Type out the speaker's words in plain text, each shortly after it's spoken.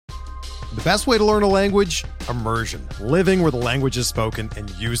The best way to learn a language? Immersion. Living where the language is spoken and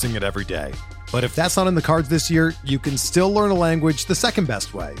using it every day. But if that's not in the cards this year, you can still learn a language the second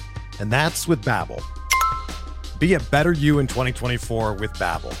best way, and that's with Babbel. Be a better you in 2024 with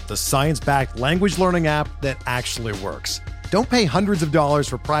Babbel, the science-backed language learning app that actually works. Don't pay hundreds of dollars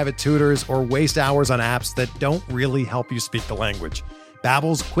for private tutors or waste hours on apps that don't really help you speak the language.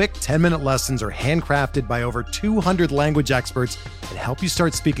 Babbel's quick 10-minute lessons are handcrafted by over 200 language experts and help you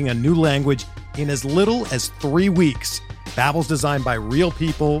start speaking a new language in as little as 3 weeks. Babbel's designed by real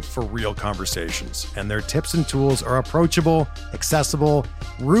people for real conversations, and their tips and tools are approachable, accessible,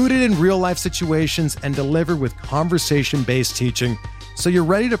 rooted in real-life situations, and delivered with conversation-based teaching, so you're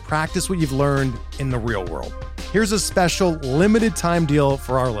ready to practice what you've learned in the real world. Here's a special limited-time deal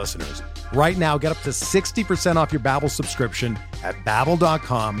for our listeners. Right now, get up to 60% off your Babbel subscription at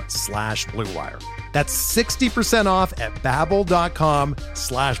babbel.com/Blue Wire. That's 60% off at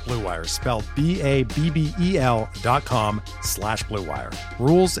babbel.com/Blue Wire, spelled BABBEL.com/Blue Wire.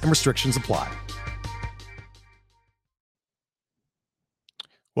 Rules and restrictions apply.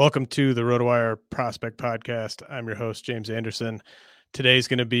 Welcome to the RotoWire Prospect Podcast. I'm your host, James Anderson. Today's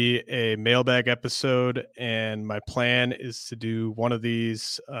going to be a mailbag episode, and my plan is to do one of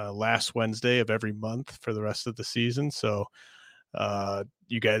these last Wednesday of every month for the rest of the season. So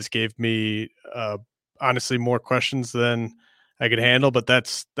you guys gave me honestly more questions than I could handle, but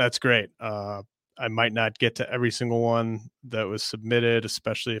that's great. I might not get to every single one that was submitted,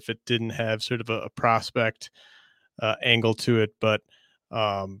 especially if it didn't have sort of a prospect angle to it, but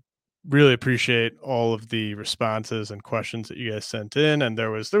really appreciate all of the responses and questions that you guys sent in. And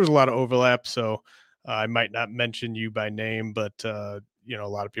there was a lot of overlap. So I might not mention you by name, but a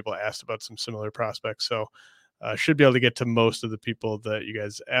lot of people asked about some similar prospects. So I should be able to get to most of the people that you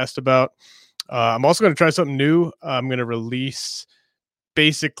guys asked about. I'm also going to try something new. I'm going to release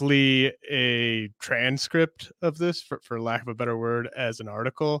basically a transcript of this, for lack of a better word, as an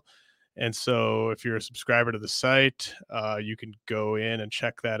article. And so if you're a subscriber to the site, you can go in and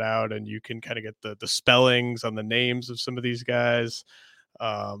check that out, and you can kind of get the spellings on the names of some of these guys,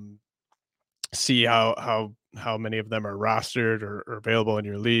 see how many of them are rostered or available in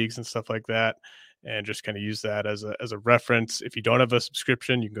your leagues and stuff like that, and just kind of use that as a reference. If you don't have a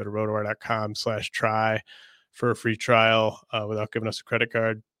subscription, you can go to rotowire.com/try for a free trial without giving us a credit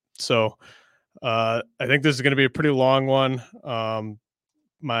card. So I think this is going to be a pretty long one.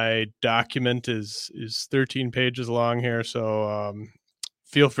 My document is 13 pages long here, so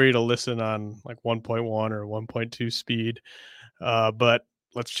feel free to listen on like 1.1 or 1.2 speed. But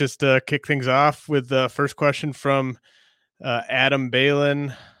let's just kick things off with the first question from Adam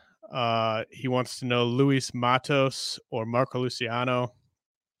Balin. He wants to know Luis Matos or Marco Luciano.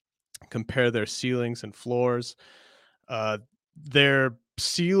 Compare their ceilings and floors. Their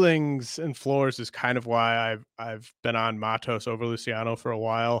ceilings and floors is kind of why I've been on Matos over Luciano for a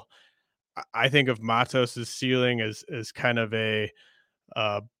while. I think of Matos's ceiling as kind of a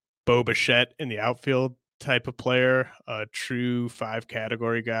Bo Bichette in the outfield type of player, a true 5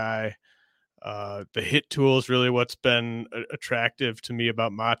 category guy. The hit tool is really what's been attractive to me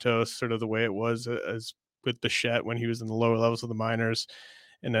about Matos, sort of the way it was as with Bichette when he was in the lower levels of the minors.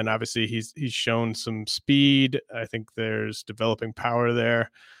 And then obviously he's shown some speed. I think there's developing power there.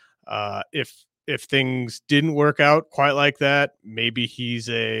 If things didn't work out quite like that, maybe he's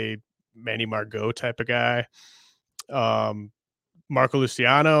a Manny Margot type of guy. Marco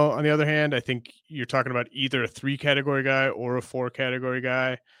Luciano, on the other hand, I think you're talking about either a 3 category guy or a 4 category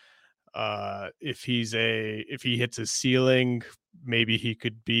guy. If he hits his ceiling, maybe he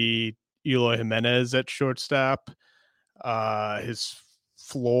could be Eloy Jimenez at shortstop. His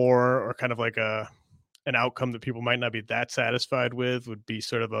floor, or kind of like an outcome that people might not be that satisfied with, would be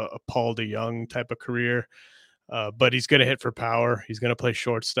sort of a Paul DeJong type of career. But he's going to hit for power. He's going to play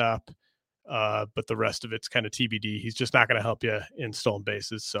shortstop. But the rest of it's kind of TBD. He's just not going to help you in stolen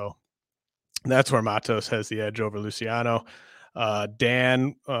bases. So that's where Matos has the edge over Luciano.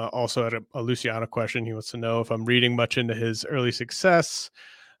 Dan also had a Luciano question. He wants to know if I'm reading much into his early success.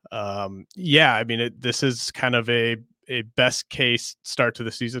 Yeah, I mean, this is kind of a best case start to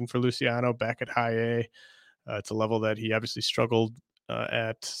the season for Luciano back at high A. It's a level that he obviously struggled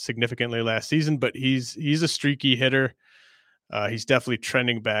at significantly last season, but he's a streaky hitter. He's definitely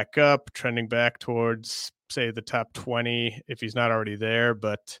trending back towards, say, the top 20 if he's not already there.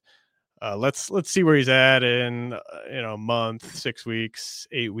 But let's see where he's at in a month, 6 weeks,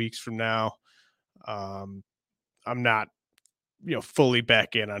 8 weeks from now. I'm not fully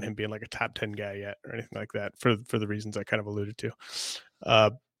back in on him being like a top 10 guy yet or anything like that for the reasons I kind of alluded to.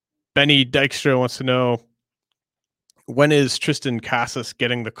 Benny Dykstra wants to know, when is Triston Casas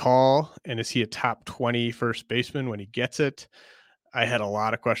getting the call, and is he a top 20 first baseman when he gets it? I had a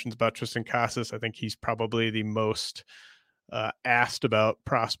lot of questions about Triston Casas. I think he's probably the most asked about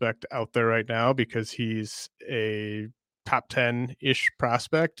prospect out there right now because he's a top 10-ish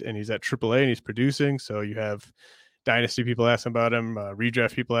prospect and he's at AAA and he's producing. So you have dynasty people asking about him,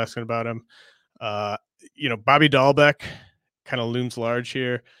 redraft people asking about him. Bobby Dahlbeck kind of looms large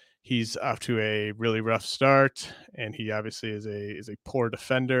here. He's off to a really rough start, and he obviously is a poor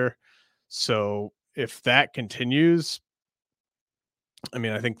defender. So if that continues, I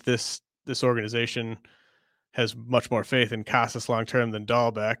mean, I think this organization has much more faith in Casas long term than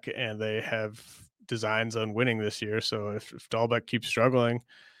Dahlbeck, and they have designs on winning this year. So if Dahlbeck keeps struggling,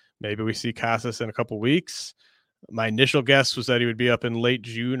 maybe we see Casas in a couple weeks. My initial guess was that he would be up in late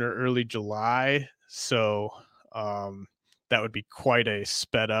June or early July. So that would be quite a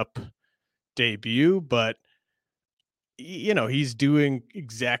sped up debut, but he's doing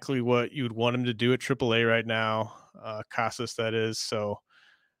exactly what you would want him to do at AAA right now. Casas, that is. So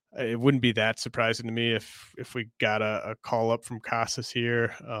it wouldn't be that surprising to me if we got a call up from Casas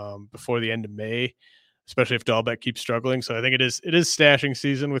here before the end of May, especially if Dahlbeck keeps struggling. So I think it is stashing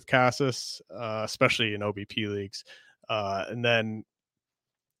season with Casas, especially in OBP leagues. And then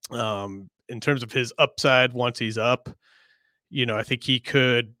in terms of his upside, once he's up, I think he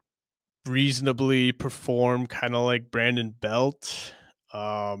could reasonably perform kind of like Brandon Belt.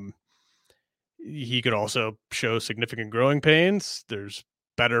 He could also show significant growing pains. There's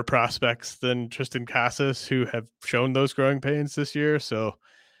better prospects than Triston Casas who have shown those growing pains this year. So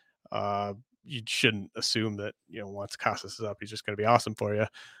you shouldn't assume that, once Casas is up, he's just going to be awesome for you.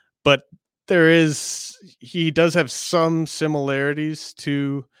 But he does have some similarities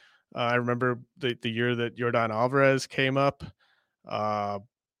to, I remember the year that Yordan Alvarez came up. I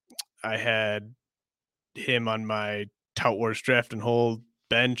had him on my Tout Wars draft and hold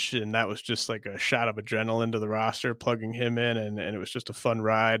bench, and that was just like a shot of adrenaline to the roster, plugging him in, and it was just a fun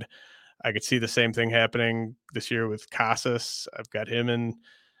ride. I could see the same thing happening this year with Casas. I've got him in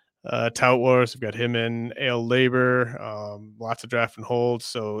Tout Wars. I've got him in AL Labor, lots of draft and hold.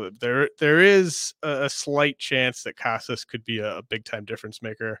 So there is a slight chance that Casas could be a big-time difference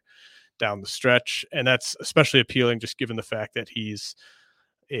maker down the stretch, and that's especially appealing just given the fact that he's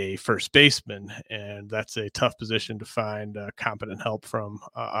a first baseman, and that's a tough position to find competent help from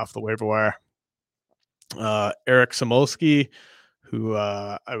off the waiver wire. Eric Samolsky, who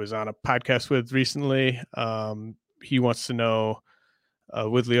I was on a podcast with recently, he wants to know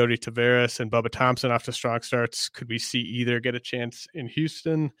with Leody Taveras and Bubba Thompson off to strong starts, could we see either get a chance in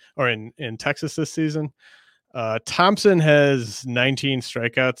Houston or in Texas this season? Thompson has 19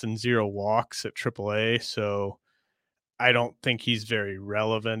 strikeouts and 0 walks at AAA, so I don't think he's very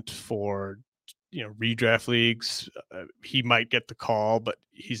relevant for, redraft leagues. He might get the call, but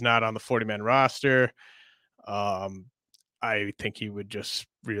he's not on the 40-man roster. I think he would just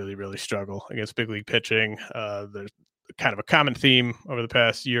really, really struggle against big league pitching. There's kind of a common theme over the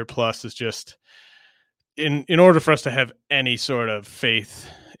past year plus is just in order for us to have any sort of faith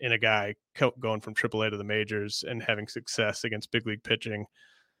in a guy going from AAA to the majors and having success against big league pitching,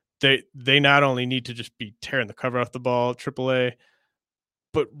 they not only need to just be tearing the cover off the ball at AAA,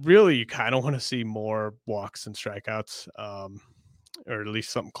 but really you kind of want to see more walks and strikeouts, or at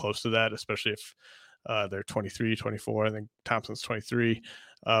least something close to that, especially if they're 23, 24. I think Thompson's 23.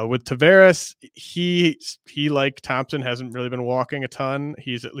 With Taveras, he like Thompson hasn't really been walking a ton.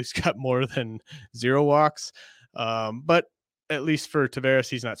 He's at least got more than 0 walks. But at least for Taveras,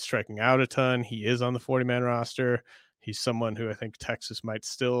 he's not striking out a ton. He is on the 40-man roster. He's someone who I think Texas might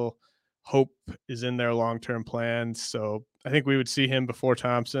still hope is in their long-term plans. So I think we would see him before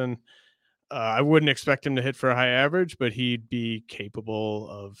Thompson. I wouldn't expect him to hit for a high average, but he'd be capable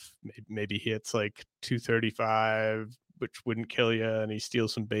of maybe hits like 235, which wouldn't kill you, and he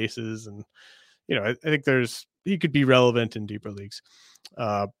steals some bases. And, I think he could be relevant in deeper leagues.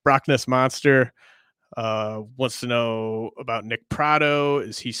 Brockness Monster wants to know about Nick Pratto.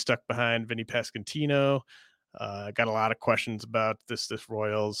 Is he stuck behind Vinny Pasquantino? Got a lot of questions about this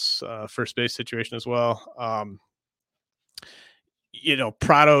Royals first base situation as well.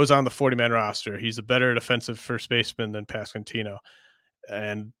 Pratto is on the 40-man roster. He's a better defensive first baseman than Pasquantino.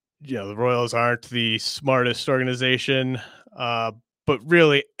 And, the Royals aren't the smartest organization, but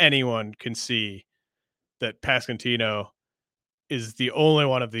really anyone can see that Pasquantino is the only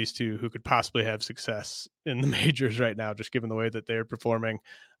one of these two who could possibly have success in the majors right now, just given the way that they're performing.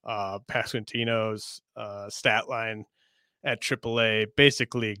 Pasquantino's stat line at AAA,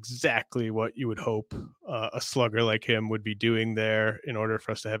 basically exactly what you would hope a slugger like him would be doing there in order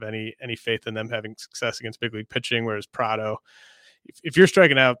for us to have any faith in them having success against big league pitching. Whereas Prado, if you're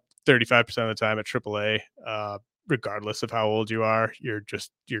striking out 35% of the time at AAA, regardless of how old you are, you're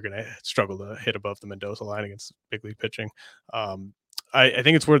going to struggle to hit above the Mendoza line against big league pitching. I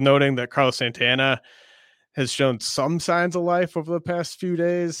think it's worth noting that Carlos Santana has shown some signs of life over the past few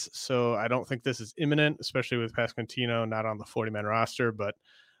days. So I don't think this is imminent, especially with Pasquantino not on the 40-man roster, but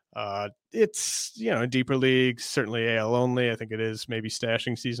it's, in deeper leagues, certainly AL only. I think it is maybe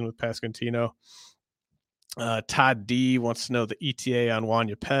stashing season with Pasquantino. Todd D wants to know the ETA on Juan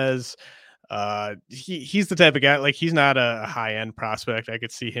Yepez. He's the type of guy, like, he's not a high end prospect. I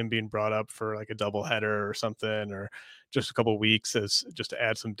could see him being brought up for like a double header or something, or just a couple weeks as just to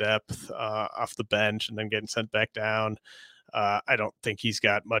add some depth off the bench and then getting sent back down. I don't think he's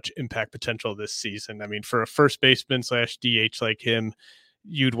got much impact potential this season. I mean, for a first baseman / DH like him,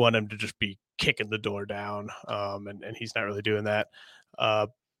 you'd want him to just be kicking the door down. And he's not really doing that.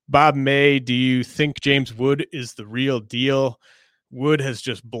 Bob May, do you think James Wood is the real deal? Wood has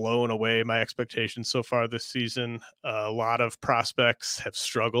just blown away my expectations so far this season. A lot of prospects have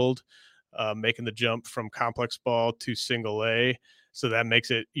struggled making the jump from complex ball to single A. So that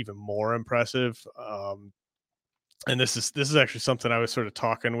makes it even more impressive. And this is actually something I was sort of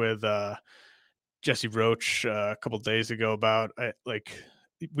talking with Jesse Roach a couple of days ago about.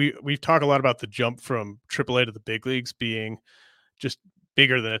 We've talked a lot about the jump from AAA to the big leagues being just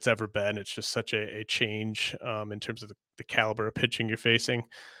bigger than it's ever been. It's just such a change in terms of the caliber of pitching you're facing.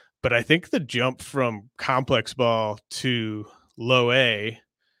 But I think the jump from complex ball to low A,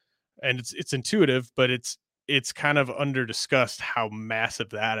 and it's intuitive, but it's kind of under discussed how massive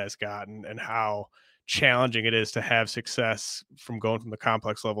that has gotten and how challenging it is to have success from going from the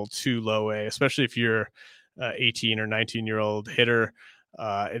complex level to low A, especially if you're 18 or 19-year-old hitter.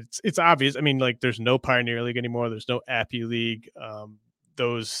 It's obvious. I mean, like, there's no Pioneer League anymore. There's no Appy League.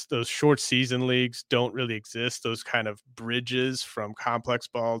 Those short season leagues don't really exist. Those kind of bridges from complex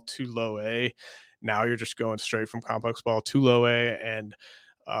ball to low A. Now you're just going straight from complex ball to low A, and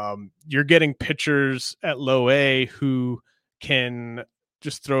you're getting pitchers at low A who can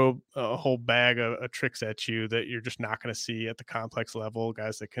just throw a whole bag of tricks at you that you're just not going to see at the complex level.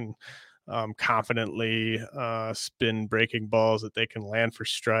 Guys that can confidently spin breaking balls that they can land for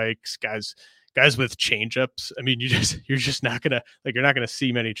strikes. Guys with changeups. I mean, you're just not gonna, like, you're not gonna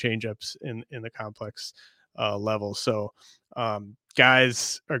see many changeups in the complex level. So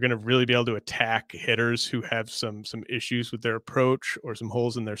guys are gonna really be able to attack hitters who have some issues with their approach or some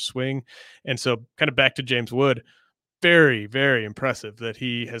holes in their swing. And so, kind of back to James Wood, very, very impressive that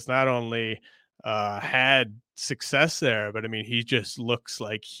he has not only had success there, but I mean, he just looks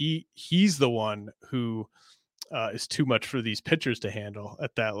like he's the one who is too much for these pitchers to handle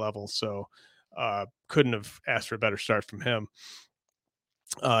at that level. So couldn't have asked for a better start from him.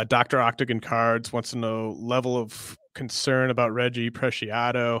 Dr. Octagon Cards wants to know level of concern about Reggie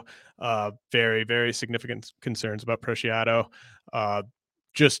Preciado. Very, very significant concerns about Preciado.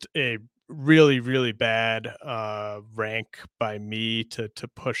 Just a really, really bad rank by me to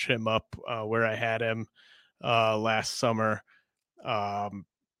push him up where I had him last summer.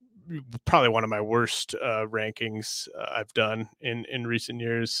 Probably one of my worst rankings I've done in recent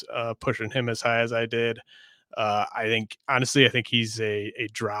years, pushing him as high as I did. I think he's a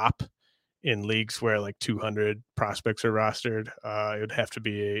drop in leagues where like 200 prospects are rostered. It would have to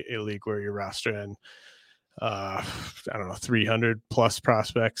be a league where you're rostering, 300 plus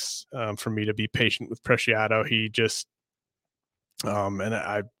prospects for me to be patient with Preciado. He just, and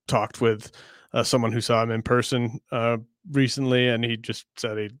I talked with someone who saw him in person recently, and he just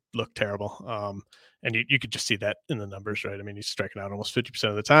said he looked terrible. And you could just see that in the numbers, right? I mean, he's striking out almost 50%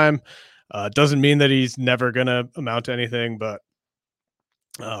 of the time. Doesn't mean that he's never going to amount to anything, but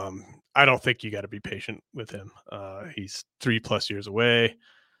I don't think you got to be patient with him. He's 3+ years away.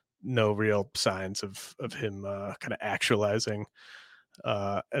 No real signs of him kind of actualizing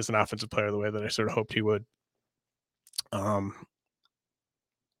as an offensive player the way that I sort of hoped he would.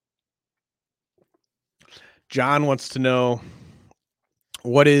 John wants to know,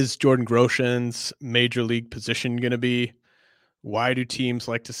 what is Jordan Groshans' major league position going to be? Why do teams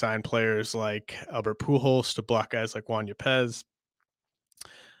like to sign players like Albert Pujols to block guys like Juan Yepez?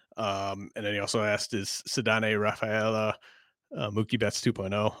 And then he also asked, is Ceddanne Rafaela Mookie Betts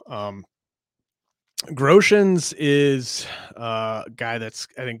 2.0? Groshans is a guy that's,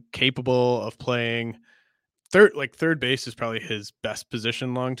 I think, capable of playing third base is probably his best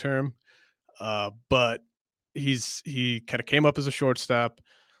position long term. But he kind of came up as a shortstop,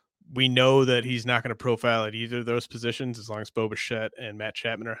 We know that he's not going to profile at either of those positions as long as Bo Bichette and Matt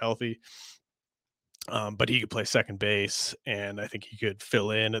Chapman are healthy. But he could play second base, and I think he could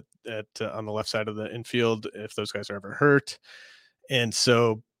fill in at on the left side of the infield if those guys are ever hurt. And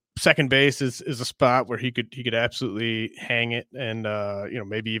so second base is a spot where he could absolutely hang it, and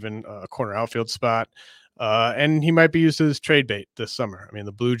maybe even a corner outfield spot. And he might be used as trade bait this summer. I mean,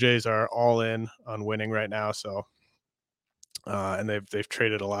 the Blue Jays are all in on winning right now, so and they've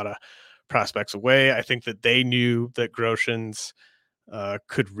traded a lot of prospects away. I think that they knew that Groshans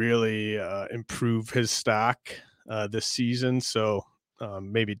could really improve his stock this season, so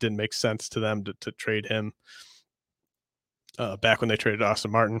maybe it didn't make sense to them to trade him back when they traded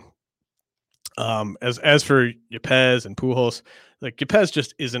Austin Martin. As for Yepez and Pujols, like Yepez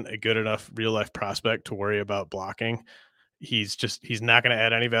just isn't a good enough real life prospect to worry about blocking. He's not going to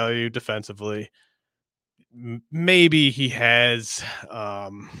add any value defensively. Maybe he has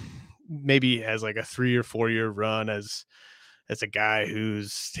like a 3 or 4 year run as a guy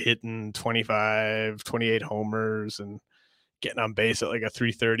who's hitting 25, 28 homers and getting on base at like a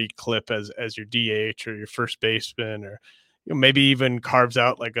 330 clip as your DH or your first baseman, or maybe even carves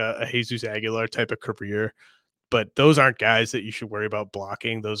out like a Jesus Aguilar type of career. But those aren't guys that you should worry about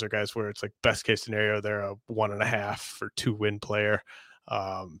blocking. Those are guys where it's like best case scenario, they're a 1.5 or 2 win player.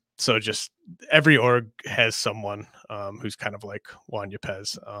 So just every org has someone who's kind of like Juan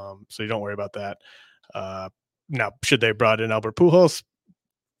Yepez. So you don't worry about that. Now, should they have brought in Albert Pujols?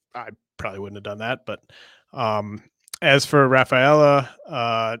 I probably wouldn't have done that. But as for Rafaela,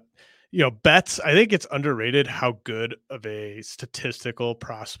 Betts, I think it's underrated how good of a statistical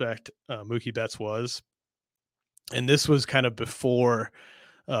prospect Mookie Betts was. And this was kind of before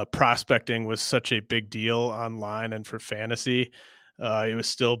prospecting was such a big deal online and for fantasy. It was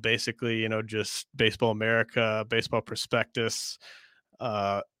still basically, just Baseball America, Baseball Prospectus,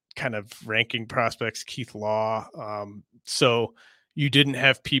 kind of ranking prospects, Keith Law. So you didn't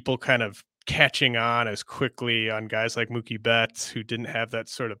have people kind of catching on as quickly on guys like Mookie Betts who didn't have that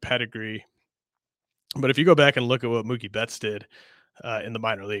sort of pedigree. But if you go back and look at what Mookie Betts did in the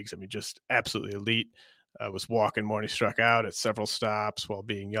minor leagues, I mean, just absolutely elite. Was walking more than he struck out at several stops while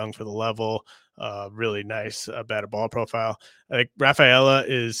being young for the level. Really nice batted ball profile. I think Rafaela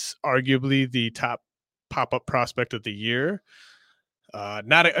is arguably the top pop-up prospect of the year.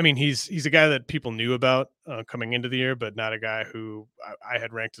 He's a guy that people knew about coming into the year, but not a guy who I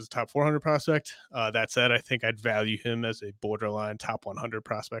had ranked as a top 400 prospect. That said, I think I'd value him as a borderline top 100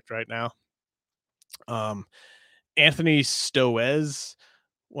 prospect right now. Anthony Stoez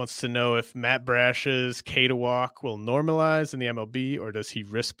wants to know if Matt Brash's K to walk will normalize in the MLB, or does he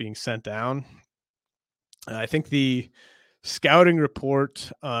risk being sent down? I think the scouting report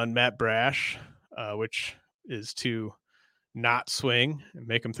on Matt Brash, which is to not swing and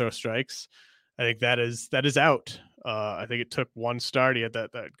make him throw strikes, I think that is out. I think it took one start. He had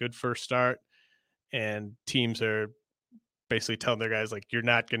that good first start, and teams are basically telling their guys, like, you're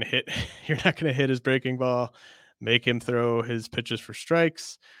not going to hit his breaking ball. Make him throw his pitches for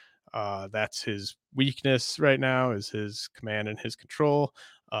strikes. That's his weakness right now, is his command and his control.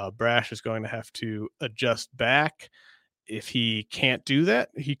 Brash is going to have to adjust back. If he can't do that,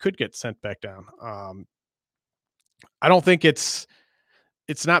 he could get sent back down. I don't think it's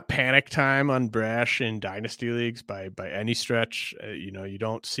not panic time on Brash in dynasty leagues by any stretch. You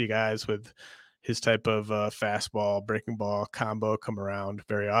don't see guys with his type of fastball, breaking ball combo come around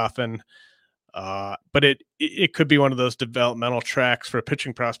very often. But it could be one of those developmental tracks for a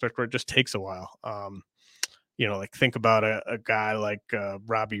pitching prospect where it just takes a while. Like think about a guy like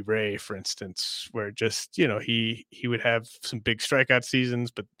Robbie Ray, for instance, where just, he would have some big strikeout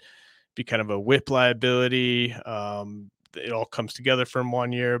seasons, but be kind of a whip liability. It all comes together for him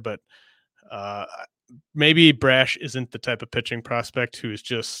one year, but maybe Brash isn't the type of pitching prospect who is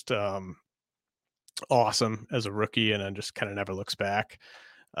just awesome as a rookie and then just kind of never looks back.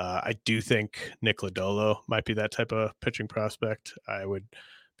 I do think Nick Lodolo might be that type of pitching prospect. I would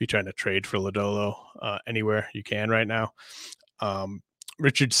be trying to trade for Lodolo anywhere you can right now.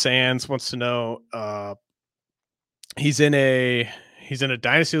 Richard Sands wants to know, he's in a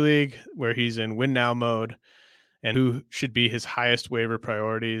dynasty league where he's in win now mode, and who should be his highest waiver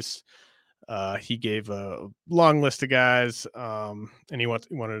priorities. He gave a long list of guys, and he wanted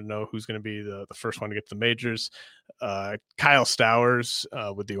to know who's going to be the first one to get to the majors. Kyle Stowers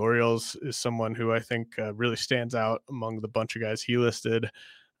with the Orioles is someone who I think really stands out among the bunch of guys he listed.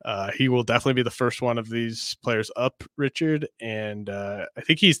 He will definitely be the first one of these players up, Richard, and I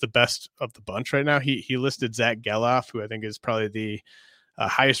think he's the best of the bunch right now. He listed Zach Geloff, who I think is probably the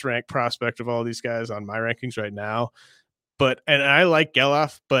highest ranked prospect of all these guys on my rankings right now. and I like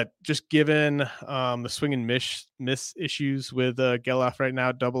Geloff, but just given the swing and miss issues with Geloff right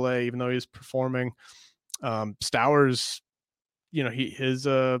now, AA, even though he's performing, Stowers,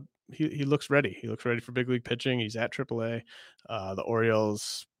 he looks ready. He looks ready for big league pitching. He's at AAA. The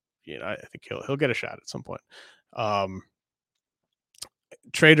Orioles, I think he'll get a shot at some point.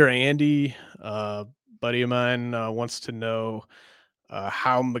 Trader Andy, buddy of mine, wants to know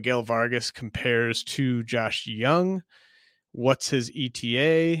how Miguel Vargas compares to Josh Young. What's his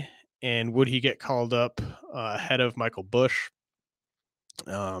ETA, and would he get called up ahead of Michael Busch?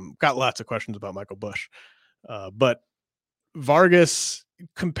 Got lots of questions about Michael Busch, but Vargas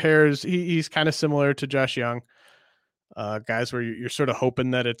compares. He's kind of similar to Josh Young, guys where you're sort of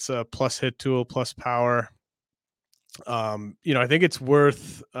hoping that it's a plus hit tool, plus power. I think it's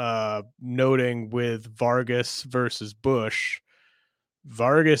worth noting with Vargas versus Busch.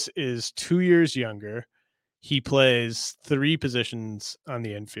 Vargas is 2 years younger. He plays 3 positions on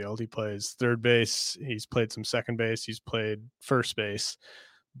the infield. He plays third base. He's played some second base. He's played first base.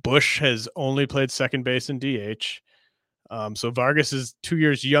 Busch has only played second base and DH. So Vargas is 2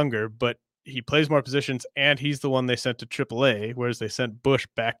 years younger, but he plays more positions, and he's the one they sent to AAA, whereas they sent Busch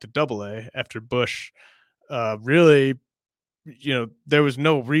back to AA after Busch really, there was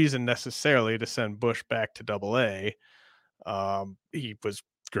no reason necessarily to send Busch back to AA. He was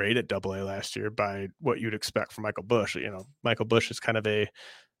great at AA last year by what you'd expect from Michael Busch. Michael Busch is kind of a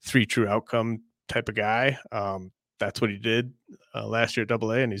 3 true outcome type of guy. That's what he did last year at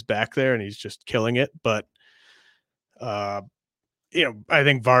AA, and he's back there and he's just killing it. But, I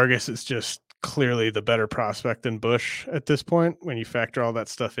think Vargas is just clearly the better prospect than Busch at this point. When you factor all that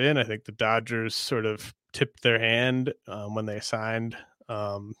stuff in, I think the Dodgers sort of tipped their hand when they signed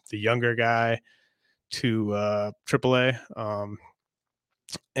the younger guy to AAA.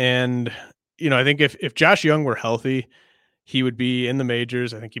 And, I think if Josh Young were healthy, he would be in the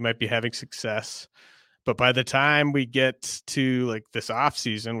majors. I think he might be having success. But by the time we get to like this off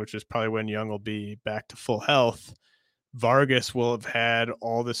season, which is probably when Young will be back to full health, Vargas will have had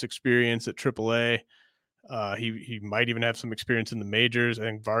all this experience at AAA. He might even have some experience in the majors. I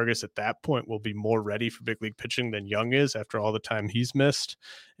think Vargas at that point will be more ready for big league pitching than Young is after all the time he's missed.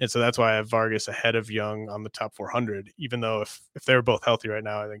 And so that's why I have Vargas ahead of Young on the top 400, even though if they were both healthy right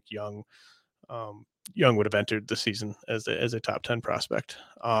now, I think Young would have entered the season as a top 10 prospect.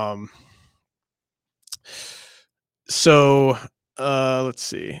 So let's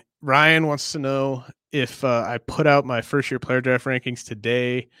see. Ryan wants to know if I put out my first year player draft rankings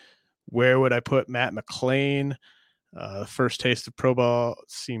today, where would I put Matt McLain? The first taste of pro ball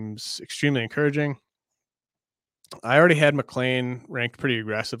seems extremely encouraging. I already had McLain ranked pretty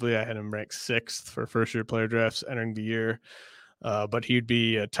aggressively. I had him ranked 6th for first year player drafts entering the year, but he'd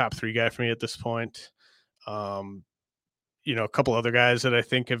be a top 3 guy for me at this point. A couple other guys that I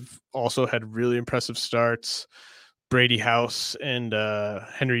think have also had really impressive starts, Brady House and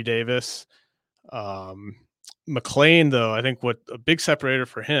Henry Davis. McLain, though, I think what a big separator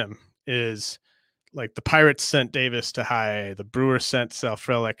for him is, like, the Pirates sent Davis to high A, the Brewers sent Sal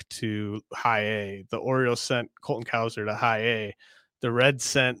Frelick to high A, the Orioles sent Colton Cowser to high A, the Reds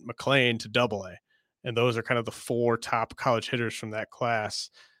sent McLain to AA, and those are kind of the 4 top college hitters from that class.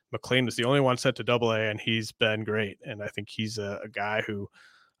 McLain was the only one sent to AA, and he's been great. And I think he's a guy who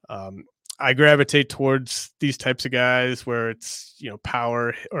I gravitate towards these types of guys where it's,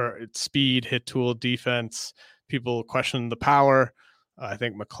 power or it's speed, hit tool, defense. People question the power. I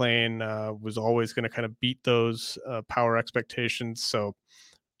think McLain was always going to kind of beat those power expectations. So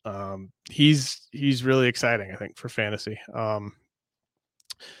he's really exciting, I think, for fantasy.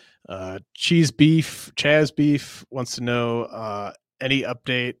 Chaz Beef wants to know any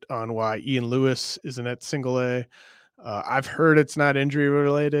update on why Ian Lewis isn't at single A. I've heard it's not injury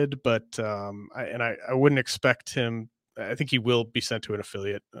related, but I wouldn't expect him. I think he will be sent to an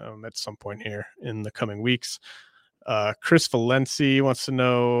affiliate at some point here in the coming weeks. Chris Valenci wants to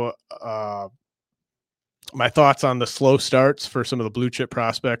know my thoughts on the slow starts for some of the blue chip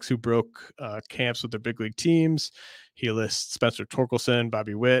prospects who broke camps with their big league teams. He lists Spencer Torkelson,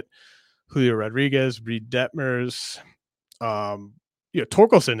 Bobby Witt, Julio Rodriguez, Reed Detmers.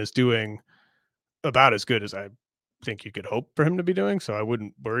 Torkelson is doing about as good as I think you could hope for him to be doing. So I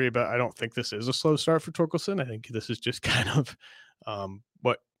wouldn't worry I don't think this is a slow start for Torkelson. I think this is just kind of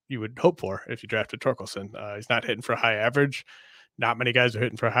what you would hope for if you drafted Torkelson. He's not hitting for a high average. Not many guys are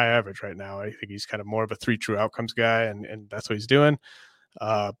hitting for a high average right now. I think he's kind of more of a 3 true outcomes guy, and that's what he's doing.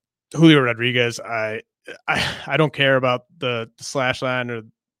 Julio Rodriguez, I don't care about the slash line or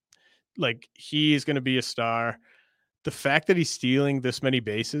like he's going to be a star. The fact that he's stealing this many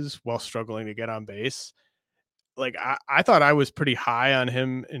bases while struggling to get on base, like I thought I was pretty high on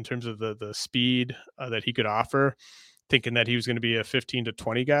him in terms of the speed that he could offer, thinking that he was going to be a 15 to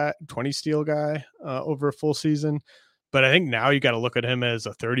 20 steal guy over a full season. But I think now you got to look at him as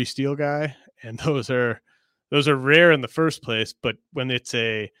a 30 steal guy, and those are rare in the first place. But when it's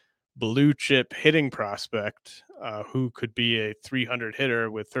a blue chip hitting prospect who could be a 300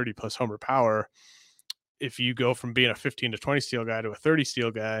 hitter with 30 plus homer power, if you go from being a 15 to 20 steal guy to a 30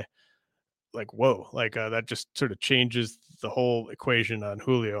 steal guy, like, whoa, like that just sort of changes the whole equation on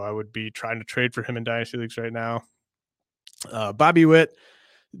Julio. I would be trying to trade for him in dynasty leagues right now. Bobby Witt,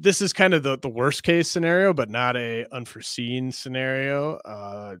 this is kind of the worst case scenario, but not a unforeseen scenario.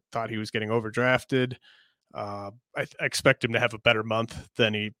 Thought he was getting overdrafted. I expect him to have a better month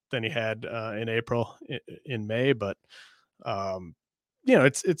than he had in April, in May, but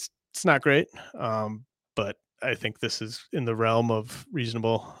it's not great. But I think this is in the realm of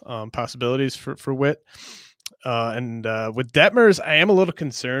reasonable possibilities for Witt. And with Detmers, I am a little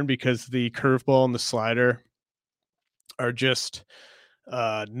concerned because the curveball and the slider are just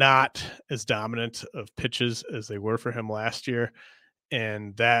not as dominant of pitches as they were for him last year.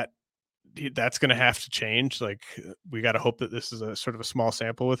 And that's going to have to change. Like, we got to hope that this is a sort of a small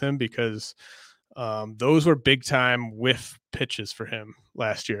sample with him, because those were big time whiff pitches for him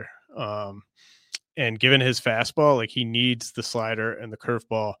last year. And given his fastball, like, he needs the slider and the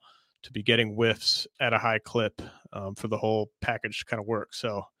curveball to be getting whiffs at a high clip for the whole package to kind of work.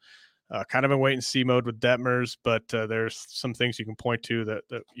 So kind of in wait and see mode with Detmers, but there's some things you can point to that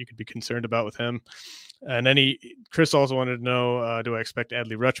you could be concerned about with him. And then Chris also wanted to know, do I expect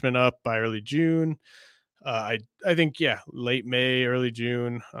Adley Rutschman up by early June? I think, late May, early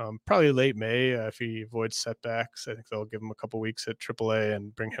June, probably late May if he avoids setbacks. I think they'll give him a couple weeks at AAA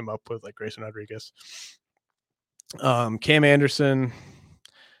and bring him up with like Grayson Rodriguez. Cam Anderson.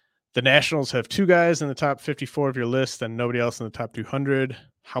 The Nationals have two guys in the top 54 of your list and nobody else in the top 200.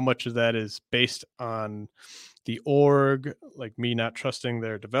 How much of that is based on the org, like me not trusting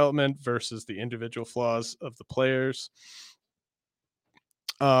their development, versus the individual flaws of the players?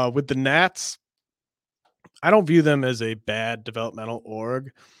 With the Nats, I don't view them as a bad developmental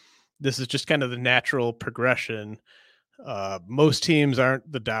org. This is just kind of the natural progression. Most teams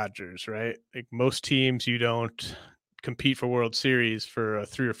aren't the Dodgers, right? Like, most teams, you don't compete for World Series for a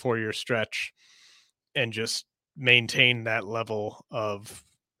 3 or 4 year stretch and just maintain that level of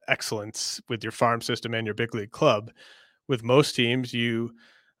excellence with your farm system and your big league club. With most teams, you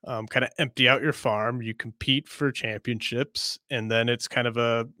kind of empty out your farm, you compete for championships, and then it's kind of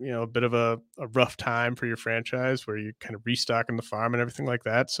a bit of a rough time for your franchise where you kind of restocking the farm and everything like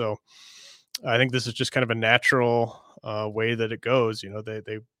that. So I think this is just kind of a natural way that it goes.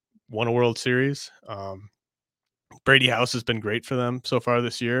 They won a World Series. Brady House has been great for them so far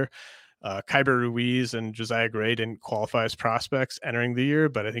this year. Kyber Ruiz and Josiah Gray didn't qualify as prospects entering the year,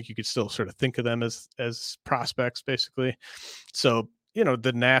 but I think you could still sort of think of them as prospects, basically. So,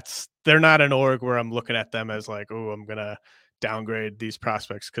 the Nats, they're not an org where I'm looking at them as like, oh, I'm going to downgrade these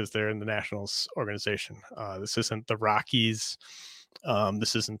prospects because they're in the Nationals organization. This isn't the Rockies.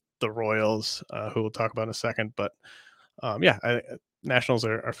 This isn't the Royals, who we'll talk about in a second. But, Nationals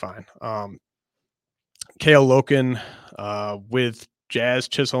are fine. Kale Loken, with Jazz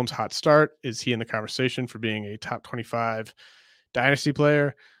Chisholm's hot start, is he in the conversation for being a top 25 dynasty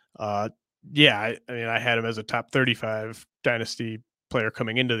player? I had him as a top 35 dynasty player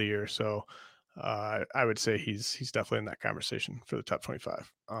coming into the year. So I would say he's definitely in that conversation for the top 25.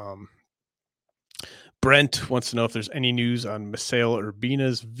 Brent wants to know if there's any news on Misael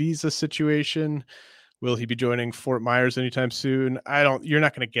Urbina's visa situation. Will he be joining Fort Myers anytime soon? You're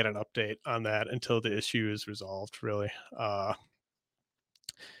not going to get an update on that until the issue is resolved, really.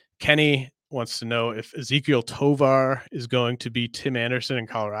 Kenny wants to know if Ezequiel Tovar is going to be Tim Anderson in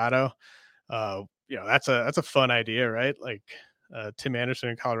Colorado. That's a fun idea, right? Like, Tim Anderson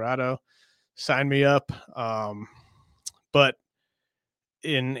in Colorado, sign me up. But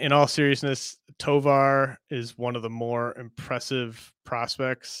in all seriousness, Tovar is one of the more impressive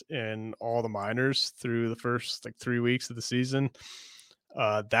prospects in all the minors through the first 3 weeks of the season.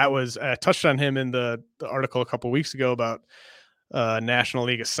 I touched on him in the article a couple of weeks ago about National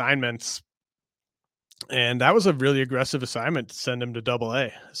League assignments. And that was a really aggressive assignment to send him to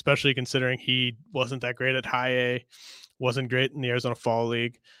Double-A, especially considering he wasn't that great at High A, wasn't great in the Arizona Fall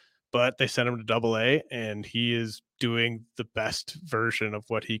League, but they sent him to Double-A, and he is doing the best version of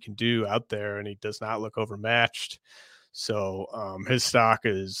what he can do out there, and he does not look overmatched. So his stock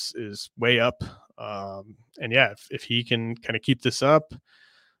is way up. If he can kind of keep this up,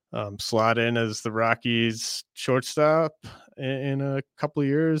 slot in as the Rockies shortstop in a couple of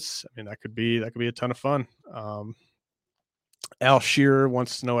years. I mean, that could be a ton of fun. Al Shearer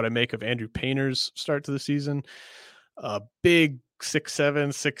wants to know what I make of Andrew Painter's start to the season. Big 6'7",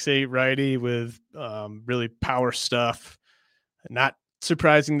 6'8" righty with really power stuff. Not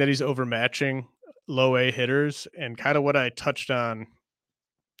surprising that he's overmatching low A hitters, and kind of what I touched on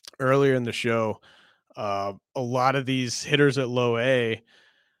earlier in the show. A lot of these hitters at low A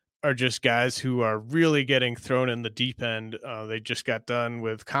are just guys who are really getting thrown in the deep end. They just got done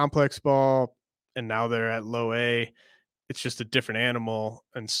with complex ball, and now they're at low A. It's just a different animal.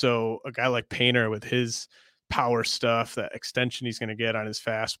 And so a guy like Painter with his power stuff, that extension he's going to get on his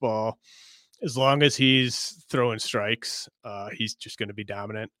fastball, as long as he's throwing strikes, he's just going to be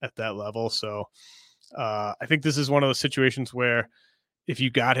dominant at that level. So I think this is one of those situations where if you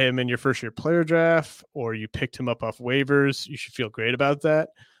got him in your first year player draft or you picked him up off waivers, you should feel great about that.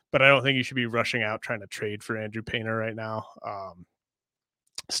 But I don't think you should be rushing out trying to trade for Andrew Painter right now.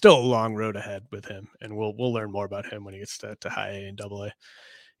 Still a long road ahead with him, and we'll learn more about him when he gets to high A and double A.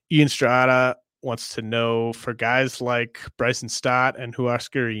 Ian Strada wants to know, for guys like Bryson Stott and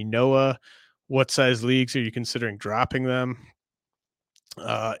Huascar Ynoa, what size leagues are you considering dropping them?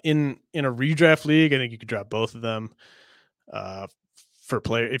 In a redraft league, I think you could drop both of them. For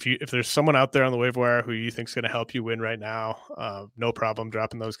player, if there's someone out there on the waiver wire who you think is going to help you win right now, no problem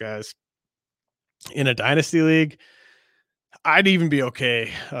dropping those guys. In a dynasty league, I'd even be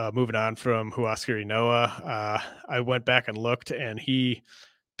okay moving on from Huascar Ynoa. I went back and looked, and he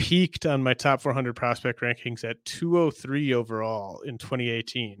peaked on my top 400 prospect rankings at 203 overall in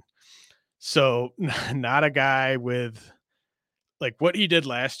 2018. So not a guy with, like, what he did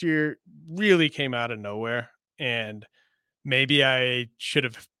last year really came out of nowhere. And maybe I should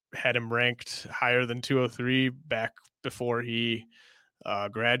have had him ranked higher than 203 back before he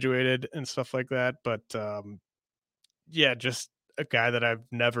graduated and stuff like that. But yeah, just a guy that I've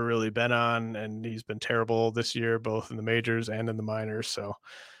never really been on, and he's been terrible this year, both in the majors and in the minors. So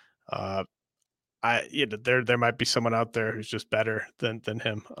there might be someone out there who's just better than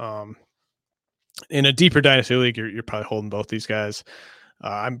him. In a deeper dynasty league, you're probably holding both these guys.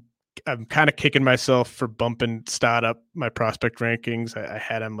 I'm kind of kicking myself for bumping Stott up my prospect rankings. I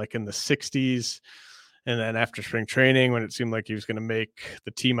had him like in the 60s, and then after spring training, when it seemed like he was going to make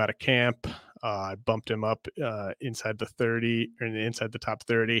the team out of camp, I bumped him up inside the 30 or inside the top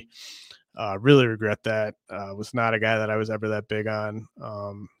 30. Really regret that. Was not a guy that I was ever that big on.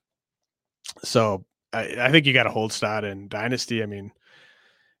 So I think you got to hold Stott in dynasty. I mean,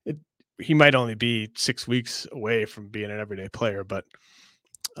 he might only be 6 weeks away from being an everyday player, but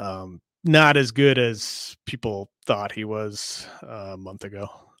not as good as people thought he was a month ago.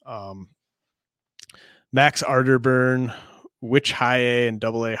 Max Arterburn, which high A and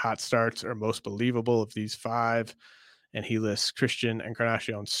double A hot starts are most believable of these five? And he lists Christian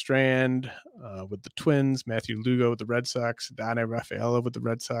Encarnacion Strand with the Twins, Matthew Lugo with the Red Sox, Dane Rafaela with the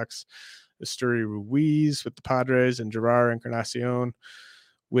Red Sox, Esteury Ruiz with the Padres, and Gerard Encarnacion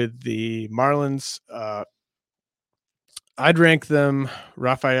with the Marlins. I'd rank them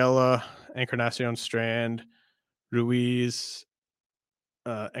Rafaela, Encarnacion Strand, Ruiz,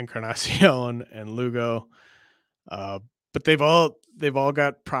 Encarnacion, and Lugo. But they've all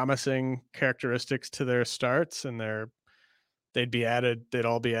got promising characteristics to their starts, and they'd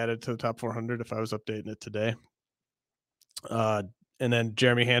all be added to the top 400 if I was updating it today. And then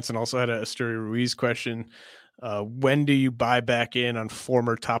Jeremy Hansen also had a Esteury Ruiz question. When do you buy back in on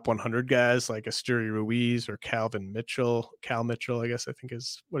former top 100 guys like Esteury Ruiz or Cal Mitchell, I guess I think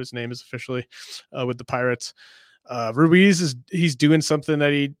is what his name is officially, with the Pirates? Ruiz he's doing something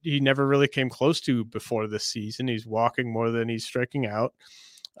that he never really came close to before this season. He's walking more than he's striking out.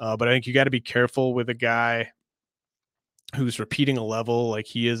 But I think you got to be careful with a guy who's repeating a level like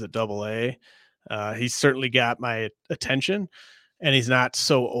he is at double A. He's certainly got my attention, and he's not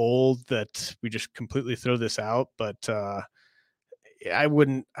so old that we just completely throw this out. But I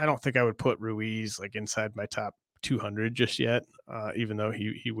don't think I would put Ruiz like inside my top 200 just yet, even though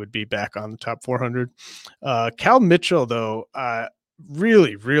he would be back on the top 400. Cal Mitchell, though,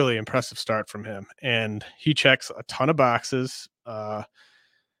 really, really impressive start from him. And he checks a ton of boxes.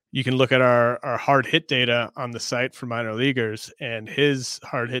 You can look at our hard hit data on the site for minor leaguers, and his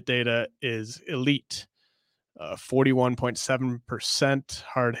hard hit data is elite. 41.7%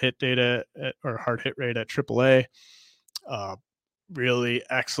 hard hit data or hard hit rate at AAA. Really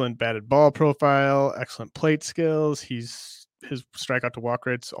excellent batted ball profile, excellent plate skills. His strikeout to walk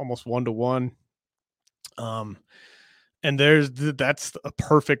rate's almost 1-to-1. And that's a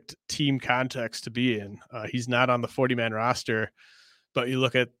perfect team context to be in. He's not on the 40-man roster But you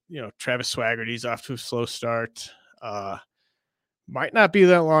look at, Travis Swaggerty's off to a slow start. Might not be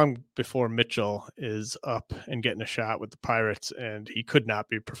that long before Mitchell is up and getting a shot with the Pirates, and he could not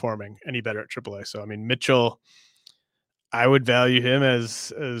be performing any better at AAA. So, I mean, Mitchell, I would value him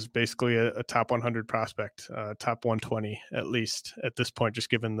as basically a top 100 prospect, top 120 at least at this point, just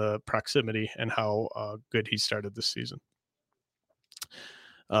given the proximity and how good he started this season.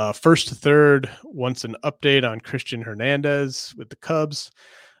 First to third wants an update on Christian Hernandez with the Cubs.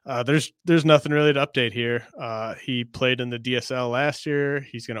 There's nothing really to update here. He played in the DSL last year.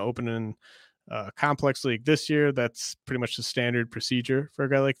 He's going to open in Complex League this year. That's pretty much the standard procedure for a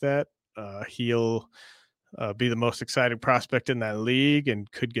guy like that. He'll be the most exciting prospect in that league and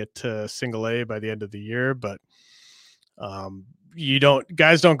could get to single A by the end of the year. But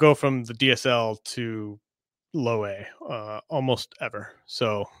guys don't go from the DSL to low A almost ever.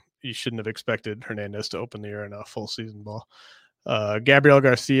 So you shouldn't have expected Hernandez to open the year in a full season ball. Gabriel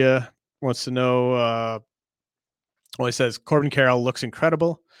Garcia wants to know, he says Corbin Carroll looks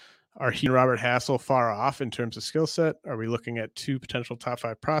incredible. Are he and Robert Hassel far off in terms of skill set? Are we looking at two potential top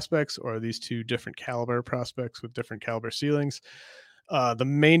 5 prospects, or are these two different caliber prospects with different caliber ceilings? The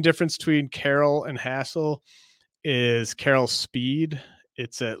main difference between Carroll and Hassel is Carroll's speed.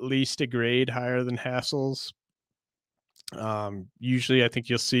 It's at least a grade higher than Hassel's. Usually I think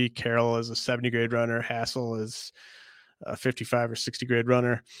you'll see Carroll as a 70 grade runner, Hassel is a 55 or 60 grade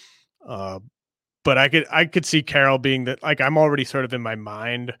runner. But I could see Carroll being that, like, I'm already sort of in my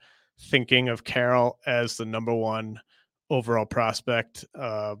mind thinking of Carroll as the number 1 overall prospect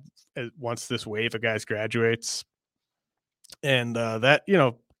once this wave of guys graduates. And that,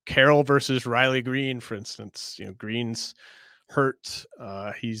 Carroll versus Riley Green, for instance, Green's hurt.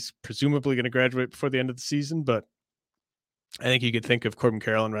 He's presumably going to graduate before the end of the season, but I think you could think of Corbin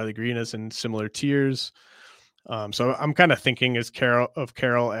Carroll and Riley Green as in similar tiers. So I'm kind of thinking of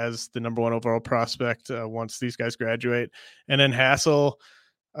Carroll as the number 1 overall prospect once these guys graduate. And then Hassel,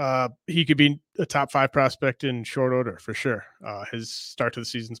 he could be a top 5 prospect in short order for sure. His start to the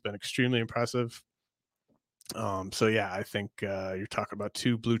season's been extremely impressive. So yeah, I think you're talking about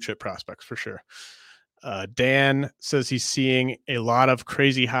 2 blue chip prospects for sure. Dan says he's seeing a lot of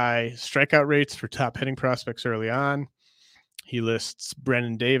crazy high strikeout rates for top hitting prospects early on. He lists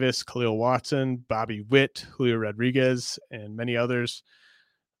Brennan Davis, Khalil Watson, Bobby Witt, Julio Rodriguez, and many others.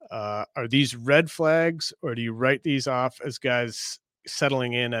 Are these red flags, or do you write these off as guys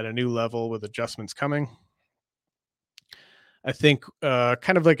settling in at a new level with adjustments coming? I think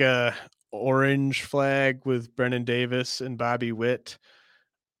kind of like a orange flag with Brennan Davis and Bobby Witt.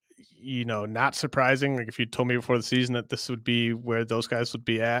 Not surprising. Like, if you told me before the season that this would be where those guys would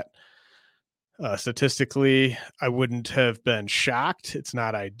be at, statistically, I wouldn't have been shocked. It's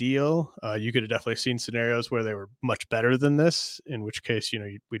not ideal. You could have definitely seen scenarios where they were much better than this, in which case,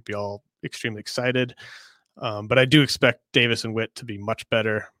 we'd be all extremely excited. But I do expect Davis and Witt to be much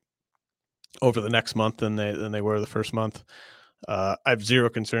better over the next month than they were the first month. I have zero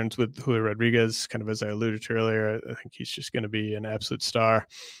concerns with Julio Rodriguez, kind of as I alluded to earlier. I think he's just going to be an absolute star.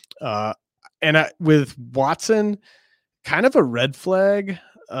 With Watson, kind of a red flag.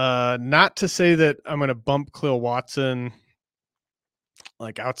 Not to say that I'm going to bump Khalil Watson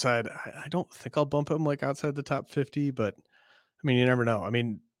like outside. I don't think I'll bump him like outside the top 50, but I mean, you never know. I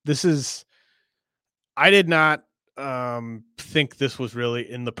mean, I did not think this was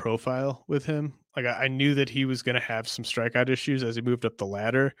really in the profile with him. Like, I knew that he was going to have some strikeout issues as he moved up the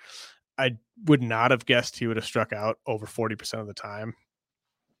ladder. I would not have guessed he would have struck out over 40% of the time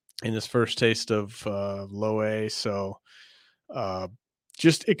in his first taste of low A. So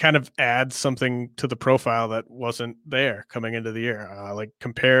just it kind of adds something to the profile that wasn't there coming into the year. Like,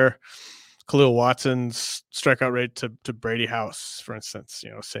 compare Khalil Watson's strikeout rate to Brady House, for instance.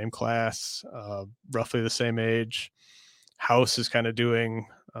 Same class, roughly the same age. House is kind of doing,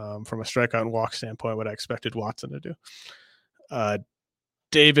 from a strikeout and walk standpoint, what I expected Watson to do.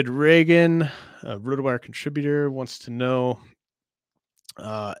 David Reagan, a RotoWire contributor, wants to know,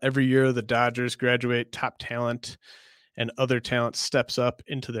 every year the Dodgers graduate top talent and other talent steps up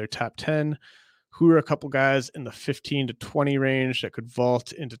into their top 10. Who are a couple guys in the 15 to 20 range that could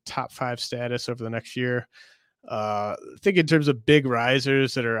vault into top 5 status over the next year? I think in terms of big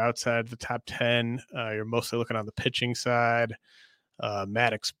risers that are outside the top 10, you're mostly looking on the pitching side.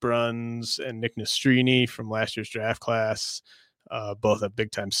 Maddox Bruns and Nick Nastrini from last year's draft class, both have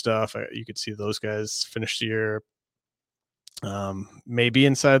big time stuff. You could see those guys finish the year maybe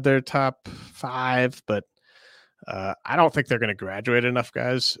inside their top 5, but I don't think they're going to graduate enough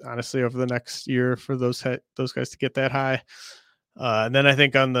guys, honestly, over the next year for those guys to get that high. And then I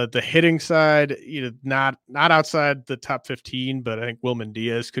think on the hitting side, not outside the top 15, but I think Wilman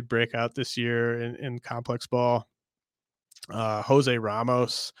Diaz could break out this year in complex ball. Jose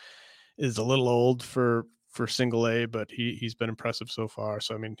Ramos is a little old for single A, but he's been impressive so far.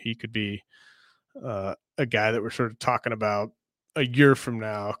 So I mean, he could be a guy that we're sort of talking about a year from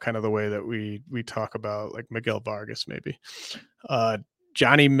now, kind of the way that we talk about like Miguel Vargas, maybe.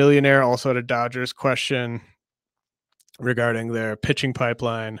 Johnny Millionaire also had a Dodgers question regarding their pitching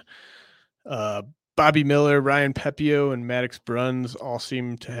pipeline. Bobby Miller, Ryan Pepio, and Maddox Bruns all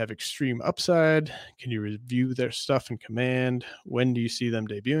seem to have extreme upside. Can you review their stuff in command? When do you see them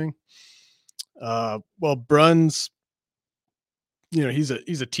debuting? Well, Bruns, he's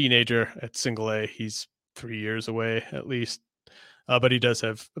a teenager at single A. He's 3 years away at least. But he does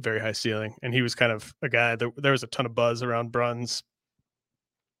have a very high ceiling, and he was kind of a guy that there was a ton of buzz around Bruns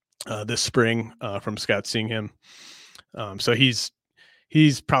this spring from scouts seeing him. So he's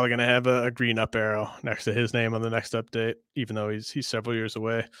probably going to have a green up arrow next to his name on the next update, even though he's several years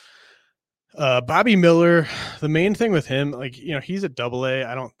away. Bobby Miller, the main thing with him, like, he's a double A.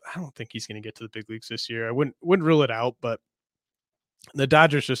 I don't think he's going to get to the big leagues this year. I wouldn't rule it out, but the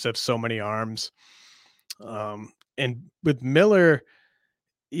Dodgers just have so many arms. And with Miller,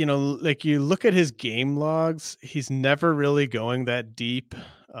 like you look at his game logs, he's never really going that deep,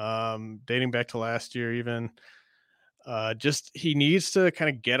 dating back to last year even. Just he needs to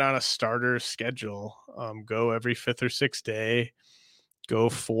kind of get on a starter schedule, go every 5th or 6th day, go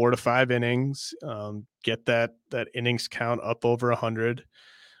 4 to 5 innings, get that innings count up over 100.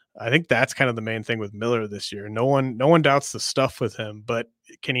 I think that's kind of the main thing with Miller this year. No one doubts the stuff with him, but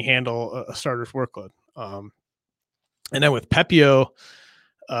can he handle a starter's workload? And then with Pepio,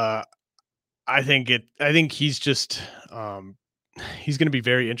 I think he's just he's going to be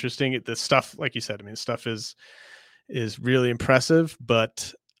very interesting. The stuff, like you said, I mean, stuff is really impressive,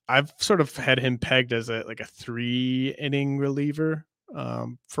 but I've sort of had him pegged as a 3 inning reliever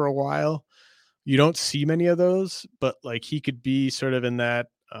for a while. You don't see many of those, but like he could be sort of in that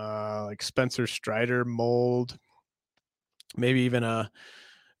like Spencer Strider mold, maybe even a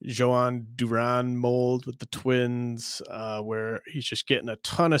Joan Duran mold with the Twins, where he's just getting a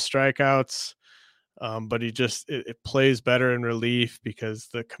ton of strikeouts. But it plays better in relief because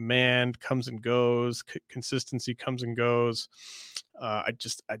the command comes and goes, consistency comes and goes. I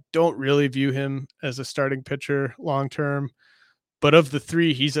don't really view him as a starting pitcher long term, but of the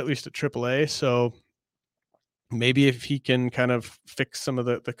 3, he's at least at AAA. So maybe if he can kind of fix some of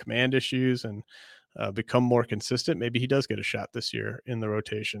the command issues and become more consistent, maybe he does get a shot this year in the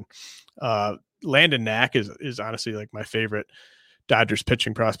rotation. Landon Knack is honestly like my favorite Dodgers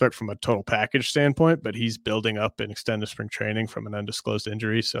pitching prospect from a total package standpoint, but he's building up in extended spring training from an undisclosed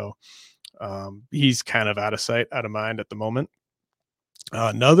injury. So he's kind of out of sight, out of mind at the moment.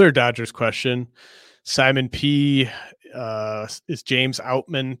 Another Dodgers question, Simon P. Is James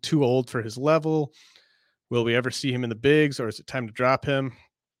Outman too old for his level? Will we ever see him in the bigs, or is it time to drop him?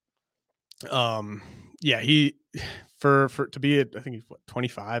 Yeah, he for to be I think he's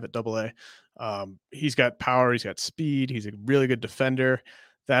 25 at AA. He's got power, he's got speed, he's a really good defender.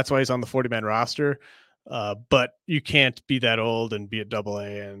 That's why he's on the 40-man roster. But you can't be that old and be at AA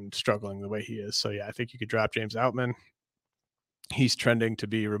and struggling the way he is. So yeah, I think you could drop James Outman. He's trending to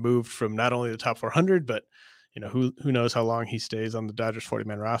be removed from not only the top 400, but who knows how long he stays on the Dodgers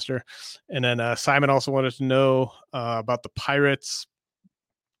 40-man roster. And then Simon also wanted to know about the Pirates.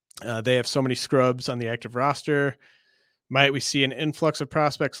 They have so many scrubs on the active roster. Might we see an influx of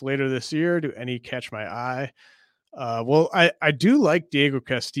prospects later this year? Do any catch my eye? Well, I do like Diego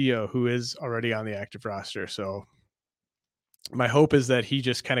Castillo, who is already on the active roster. So my hope is that he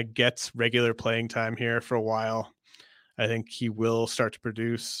just kind of gets regular playing time here for a while. I think he will start to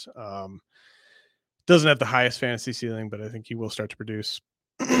produce. Doesn't have the highest fantasy ceiling, but I think he will start to produce.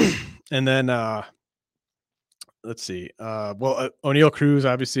 And then let's see. O'Neal Cruz,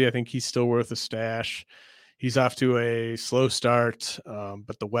 obviously, I think he's still worth a stash. He's off to a slow start,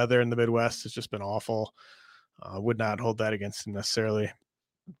 but the weather in the Midwest has just been awful. Would not hold that against him necessarily.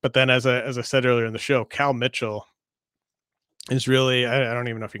 But then, as I said earlier in the show, Cal Mitchell is really, I don't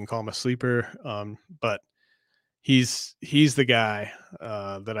even know if you can call him a sleeper, but he's the guy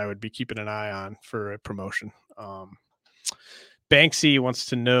that I would be keeping an eye on for a promotion. Banksy wants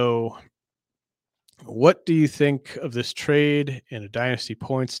to know, what do you think of this trade in a Dynasty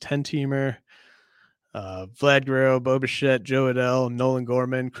Points 10-teamer? Vlad Guerrero, Bo Bichette, Joe Adell, Nolan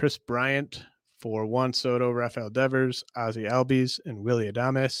Gorman, Chris Bryant for Juan Soto, Rafael Devers, Ozzie Albies, and Willy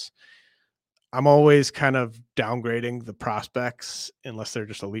Adames. I'm always kind of downgrading the prospects unless they're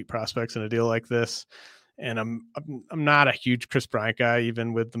just elite prospects in a deal like this. And I'm not a huge Chris Bryant guy,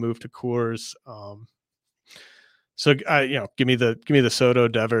 even with the move to Coors. So give me the Soto,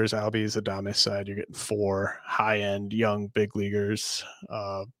 Devers, Albies, Adames side. You're getting 4 high-end young big leaguers,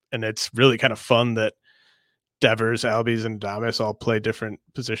 and it's really kind of fun that Devers, Albies, and Adames all play different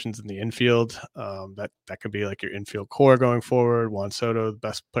positions in the infield. That could be like your infield core going forward. Juan Soto, the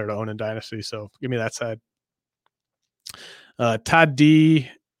best player to own in Dynasty. So give me that side. Todd D,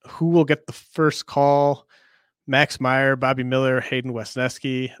 who will get the first call? Max Meyer, Bobby Miller, Hayden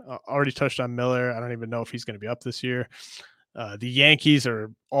Wesneski. Already touched on Miller. I don't even know if he's going to be up this year. The Yankees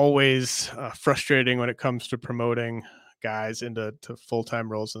are always frustrating when it comes to promoting guys into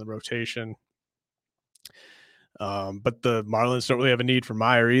full-time roles in the rotation. But the Marlins don't really have a need for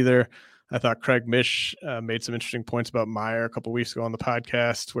Meyer either. I thought Craig Mish made some interesting points about Meyer a couple weeks ago on the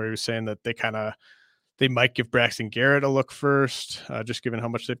podcast, where he was saying that they might give Braxton Garrett a look first, just given how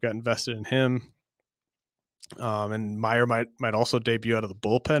much they've got invested in him. And Meyer might also debut out of the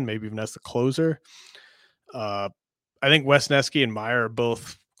bullpen, maybe even as the closer. I think Wesneski and Meyer are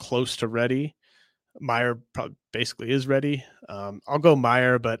both close to ready. Meyer probably basically is ready. I'll go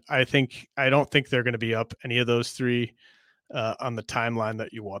Meyer, but I don't think they're going to be up any of those 3 on the timeline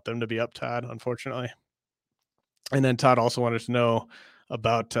that you want them to be up, Todd, unfortunately. And then Todd also wanted to know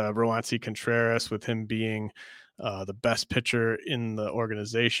about Roansy Contreras, with him being the best pitcher in the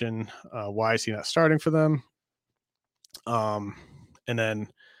organization. Why is he not starting for them? And then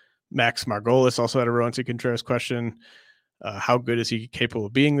Max Margolis also had a Roansy Contreras question. How good is he capable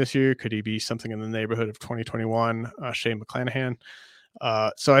of being this year? Could he be something in the neighborhood of 2021 Shane McClanahan?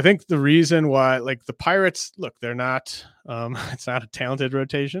 So I think the reason why, like, the Pirates, look, they're not, it's not a talented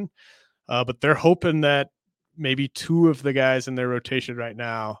rotation, but they're hoping that maybe 2 of the guys in their rotation right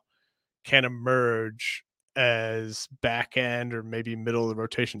now can emerge as back end or maybe middle of the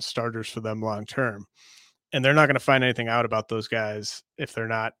rotation starters for them long term. And they're not going to find anything out about those guys if they're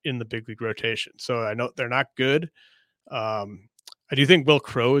not in the big league rotation. So I know they're not good. I do think Will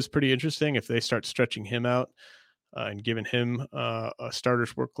Crow is pretty interesting. If they start stretching him out and giving him a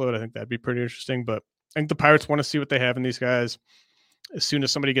starter's workload, I think that'd be pretty interesting. But I think the Pirates want to see what they have in these guys. As soon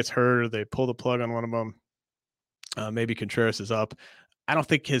as somebody gets hurt or they pull the plug on one of them, maybe Contreras is up. I don't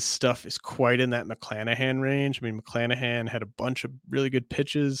think his stuff is quite in that McClanahan range. I mean, McClanahan had a bunch of really good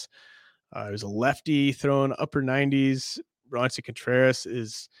pitches. He was a lefty throwing upper 90s. Roansy Contreras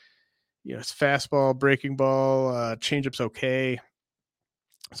is, his fastball, breaking ball, changeup's okay.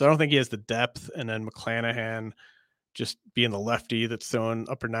 So I don't think he has the depth. And then McClanahan just being the lefty that's throwing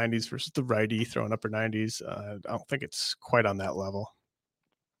upper 90s versus the righty throwing upper 90s. I don't think it's quite on that level.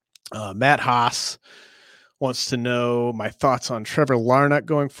 Matt Haas wants to know my thoughts on Trevor Larnach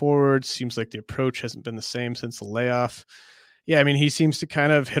going forward. Seems like the approach hasn't been the same since the layoff. Yeah, I mean, he seems to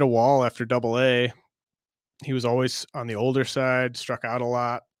kind of hit a wall after Double-A. He was always on the older side, struck out a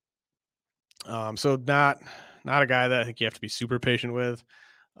lot. So not a guy that I think you have to be super patient with.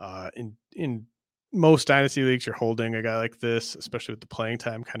 In most dynasty leagues, you're holding a guy like this, especially with the playing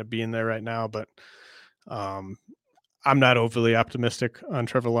time kind of being there right now. But I'm not overly optimistic on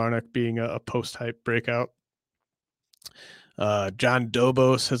Trevor Larnach being a post-hype breakout. John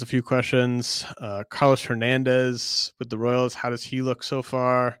Dobos has a few questions. Carlos Hernandez with the Royals, how does he look so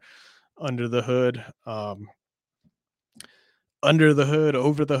far under the hood? Under the hood,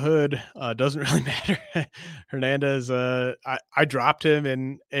 over the hood, doesn't really matter. Hernandez, I dropped him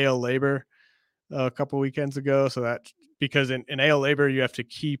in AL Labor a couple weekends ago. So that, because in AL Labor, you have to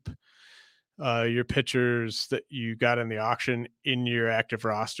keep your pitchers that you got in the auction in your active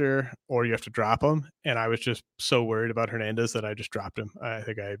roster, or you have to drop them. And I was just so worried about Hernandez that I just dropped him. I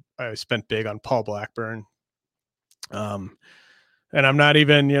think I spent big on Paul Blackburn. And I'm not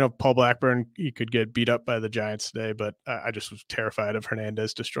even, Paul Blackburn, he could get beat up by the Giants today, but I just was terrified of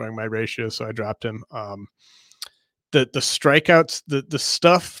Hernandez destroying my ratio. So I dropped him. The strikeouts, the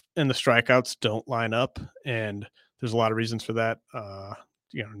stuff and the strikeouts don't line up. And there's a lot of reasons for that.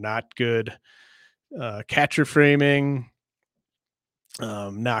 Not good catcher framing,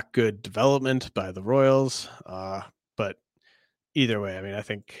 not good development by the Royals. But either way, I mean, I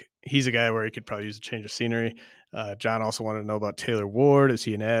think he's a guy where he could probably use a change of scenery. John also wanted to know about Taylor Ward. Is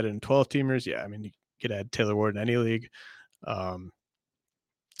he an add in 12 teamers? Yeah, I mean, you could add Taylor Ward in any league.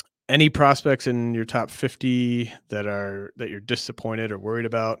 Any prospects in your top 50 that you're disappointed or worried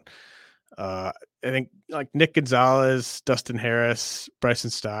about? I think like Nick Gonzalez, Dustin Harris, Bryson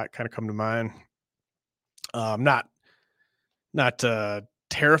Stott kind of come to mind. Not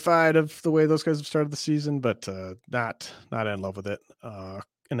terrified of the way those guys have started the season, but not in love with it.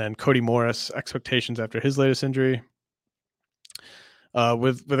 And then Cody Morris, expectations after his latest injury.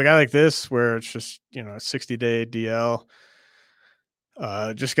 With a guy like this, where it's just, a 60-day DL,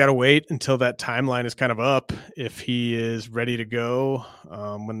 just got to wait until that timeline is kind of up. If he is ready to go,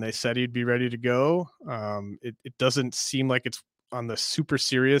 when they said he'd be ready to go, it doesn't seem like it's on the super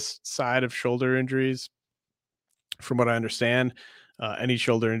serious side of shoulder injuries. From what I understand, any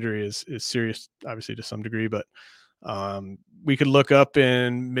shoulder injury is serious, obviously to some degree, but we could look up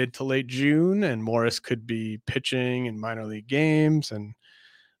in mid to late June and Morris could be pitching in minor league games and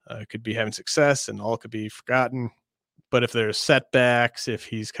could be having success and all could be forgotten. But if there's setbacks, if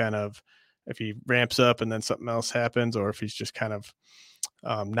he ramps up and then something else happens, or if he's just kind of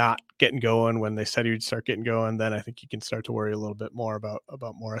not getting going when they said he'd start getting going, then I think you can start to worry a little bit more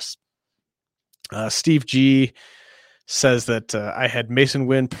about Morris. Steve G says that I had Mason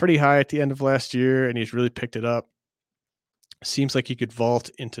Wynn pretty high at the end of last year, and he's really picked it up. Seems like he could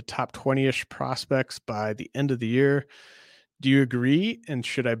vault into top 20-ish prospects by the end of the year. Do you agree? And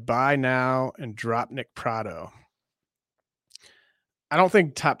should I buy now and drop Nick Pratto? I don't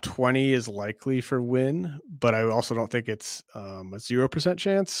think top 20 is likely for Wynn, but I also don't think it's a 0%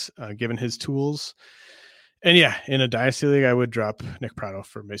 chance given his tools. And yeah, in a dynasty league, I would drop Nick Pratto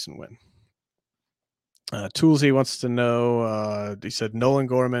for Mason Wynn. Toolsy wants to know, he said Nolan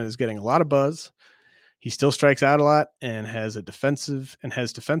Gorman is getting a lot of buzz. He still strikes out a lot and has defensive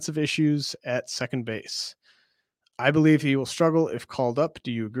issues at second base. I believe he will struggle if called up.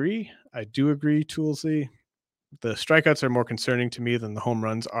 Do you agree? I do agree, Toolsy. The strikeouts are more concerning to me than the home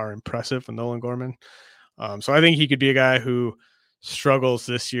runs are impressive with Nolan Gorman. So I think he could be a guy who struggles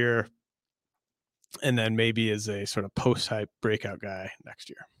this year and then maybe is a sort of post-hype breakout guy next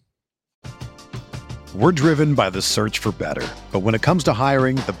year. We're driven by the search for better. But when it comes to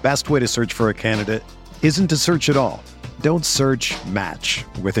hiring, the best way to search for a candidate isn't to search at all. Don't search, match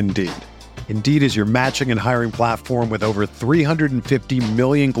with Indeed. Indeed is your matching and hiring platform with over 350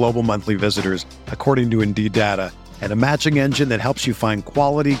 million global monthly visitors, according to Indeed data, and a matching engine that helps you find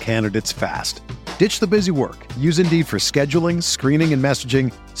quality candidates fast. Ditch the busy work. Use Indeed for scheduling, screening, and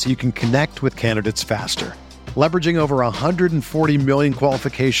messaging so you can connect with candidates faster. Leveraging over 140 million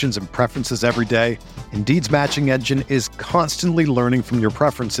qualifications and preferences every day, Indeed's matching engine is constantly learning from your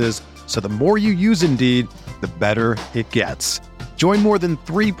preferences, so the more you use Indeed, the better it gets. Join more than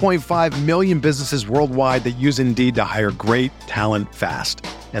 3.5 million businesses worldwide that use Indeed to hire great talent fast.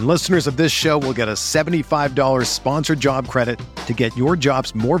 And listeners of this show will get a $75 sponsored job credit to get your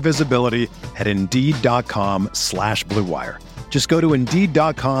jobs more visibility at Indeed.com/Blue Wire. Just go to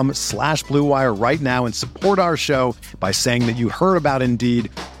Indeed.com/Blue Wire right now and support our show by saying that you heard about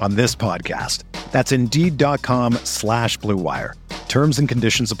Indeed on this podcast. That's Indeed.com/Blue Wire. Terms and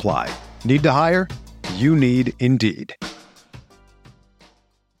conditions apply. Need to hire? You need Indeed.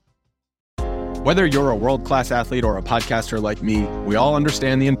 Whether you're a world-class athlete or a podcaster like me, we all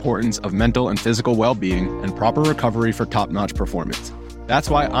understand the importance of mental and physical well-being and proper recovery for top-notch performance. That's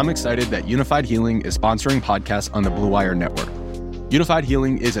why I'm excited that Unified Healing is sponsoring podcasts on the Blue Wire Network. Unified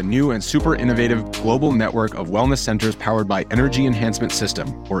Healing is a new and super innovative global network of wellness centers powered by Energy Enhancement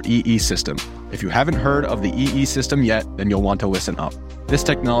System, or EE System. If you haven't heard of the EE System yet, then you'll want to listen up. This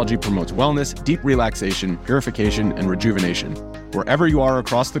technology promotes wellness, deep relaxation, purification, and rejuvenation. Wherever you are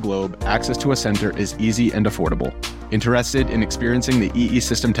across the globe, access to a center is easy and affordable. Interested in experiencing the EE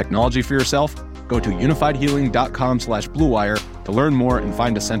System technology for yourself? Go to unifiedhealing.com/Blue Wire to learn more and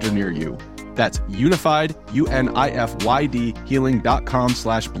find a center near you. That's unified, UNIFYD,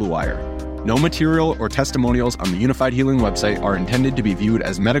 healing.com/Blue Wire. No material or testimonials on the Unified Healing website are intended to be viewed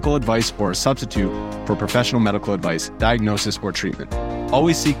as medical advice or a substitute for professional medical advice, diagnosis, or treatment.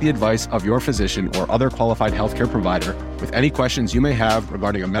 Always seek the advice of your physician or other qualified healthcare provider with any questions you may have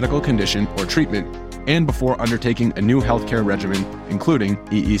regarding a medical condition or treatment and before undertaking a new healthcare regimen, including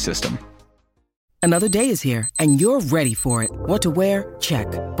EE System. Another day is here, and you're ready for it. What to wear? Check.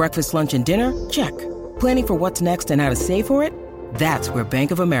 Breakfast, lunch, and dinner? Check. Planning for what's next and how to save for it? That's where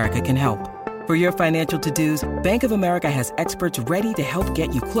Bank of America can help. For your financial to-dos, Bank of America has experts ready to help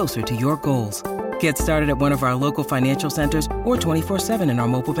get you closer to your goals. Get started at one of our local financial centers or 24/7 in our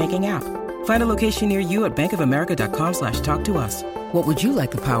mobile banking app. Find a location near you at bankofamerica.com/talktous. What would you like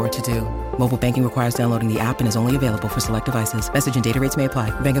the power to do? Mobile banking requires downloading the app and is only available for select devices. Message and data rates may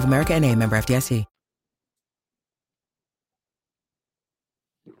apply. Bank of America NA, member FDIC.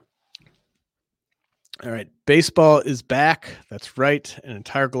 All right. Baseball is back. That's right. An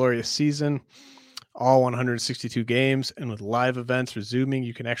entire glorious season, all 162 games. And with live events resuming,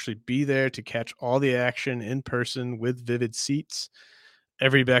 you can actually be there to catch all the action in person with vivid seats.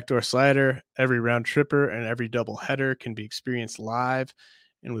 Every backdoor slider, every round tripper, and every double header can be experienced live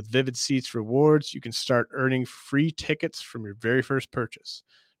And with Vivid Seats rewards, you can start earning free tickets from your very first purchase.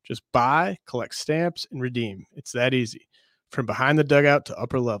 Just buy, collect stamps, and redeem. It's that easy. From behind the dugout to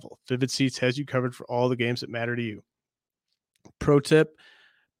upper level, Vivid Seats has you covered for all the games that matter to you. Pro tip,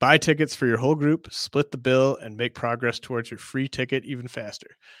 buy tickets for your whole group, split the bill, and make progress towards your free ticket even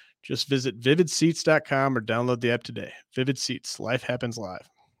faster. Just visit vividseats.com or download the app today. Vivid Seats, life happens live.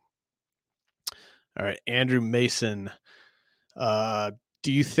 All right, Andrew Mason.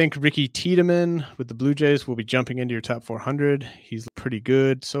 Do you think Ricky Tiedemann with the Blue Jays will be jumping into your top 400? He's pretty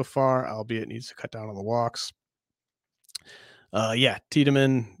good so far, albeit needs to cut down on the walks. Yeah,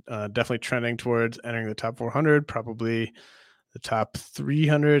 Tiedemann definitely trending towards entering the top 400, probably the top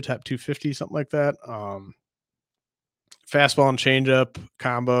 300, top 250, something like that. Fastball and changeup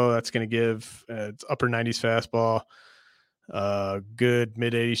combo, that's going to give it's upper 90s fastball, good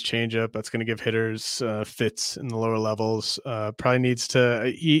mid 80s changeup. That's going to give hitters fits in the lower levels. Probably needs to.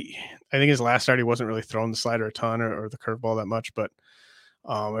 I think his last start he wasn't really throwing the slider a ton or the curveball that much, but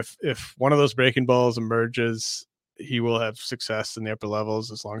if one of those breaking balls emerges, he will have success in the upper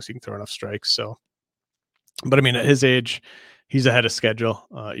levels as long as he can throw enough strikes. So, but I mean, at his age, he's ahead of schedule,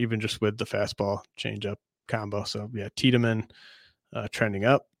 even just with the fastball changeup combo. So yeah, Tiedemann trending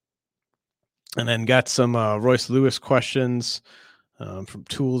up. And then got some Royce Lewis questions from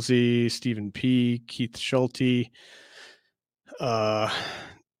Toolsy, Stephen P, Keith Schulte. Let's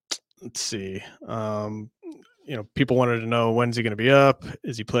see. People wanted to know, when's he going to be up?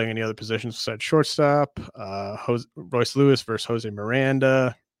 Is he playing any other positions besides shortstop? Royce Lewis versus Jose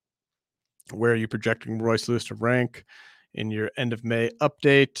Miranda. Where are you projecting Royce Lewis to rank in your end of May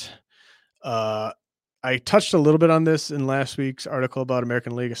update? I touched a little bit on this in last week's article about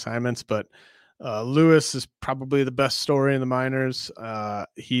American League assignments, but Lewis is probably the best story in the minors.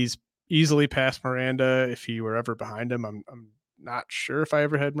 He's easily past Miranda if he were ever behind him. I'm not sure if I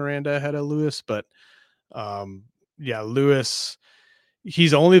ever had Miranda ahead of Lewis, but yeah, Lewis,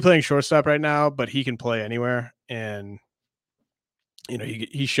 he's only playing shortstop right now, but he can play anywhere. And,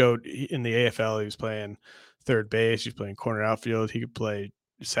 he showed in the AFL, he was playing third base. He's playing corner outfield. He could play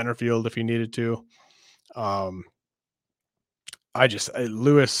center field if he needed to.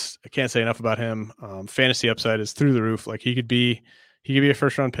 Lewis, I can't say enough about him. Fantasy upside is through the roof. Like he could be a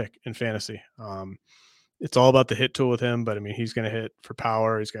first round pick in fantasy. It's all about the hit tool with him, but I mean, he's going to hit for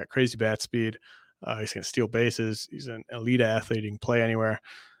power. He's got crazy bat speed. He's going to steal bases. He's an elite athlete. He can play anywhere.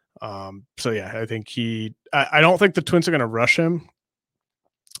 So yeah, I think I don't think the Twins are going to rush him.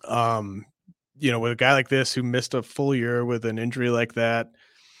 With a guy like this who missed a full year with an injury like that,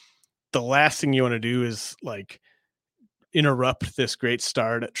 the last thing you want to do is like interrupt this great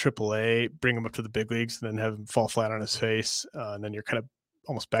start at AAA, bring him up to the big leagues, and then have him fall flat on his face. And then you're kind of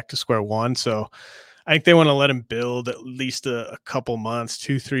almost back to square one. So I think they want to let him build at least a couple months,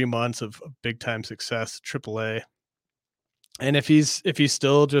 2-3 months of big time success at AAA. And if he's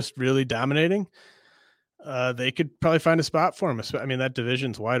still just really dominating, they could probably find a spot for him. I mean, that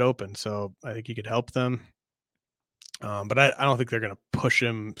division's wide open, so I think he could help them. But I don't think they're going to push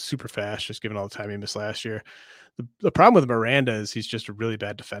him super fast, just given all the time he missed last year. The problem with Miranda is he's just a really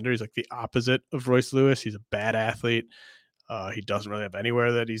bad defender. He's like the opposite of Royce Lewis. He's a bad athlete. He doesn't really have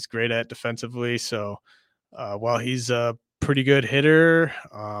anywhere that he's great at defensively. So while he's a pretty good hitter,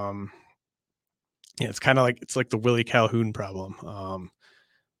 it's kind of like the Willie Calhoun problem.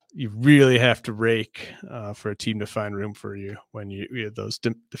 You really have to rake for a team to find room for you when you have those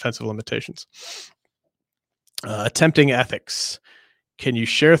defensive limitations. Attempting ethics. Can you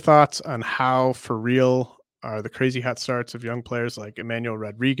share thoughts on how for real are the crazy hot starts of young players like Emmanuel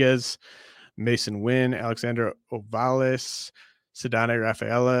Rodriguez, Mason Wynn, Alexander Ovales, Ceddanne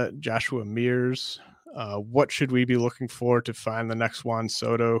Rafaela, Joshua Mears? What should we be looking for to find the next Juan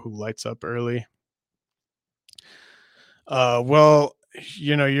Soto who lights up early? Well,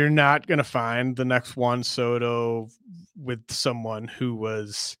 you're not going to find the next Juan Soto with someone who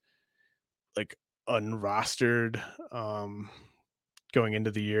was like unrostered going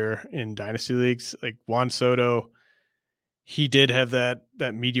into the year in dynasty leagues. Like Juan Soto, he did have that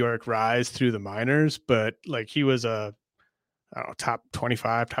meteoric rise through the minors, but like he was a top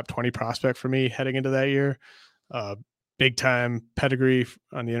 25, top 20 prospect for me heading into that year. Big time pedigree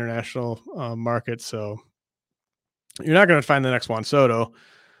on the international market. So you're not going to find the next Juan Soto,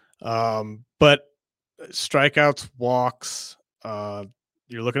 but strikeouts, walks,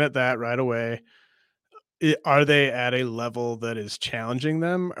 you're looking at that right away. Are they at a level that is challenging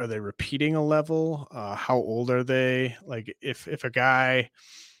them? Are they repeating a level? How old are they? Like if a guy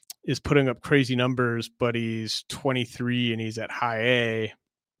is putting up crazy numbers, but he's 23 and he's at high A,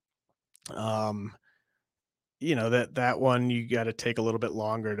 that one you got to take a little bit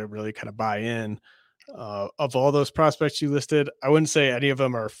longer to really kind of buy in. Of all those prospects you listed, I wouldn't say any of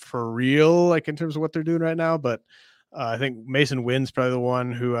them are for real, like in terms of what they're doing right now, but I think Mason Wynn's probably the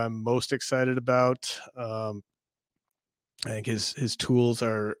one who I'm most excited about. I think his tools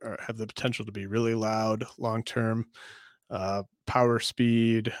have the potential to be really loud long term. Power,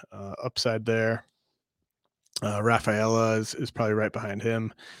 speed, upside there. Rafaela is probably right behind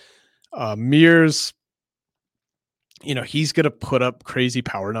him. Mears, he's going to put up crazy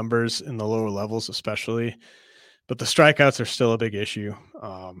power numbers in the lower levels, especially, but the strikeouts are still a big issue.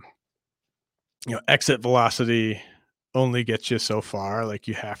 Exit velocity only gets you so far. Like,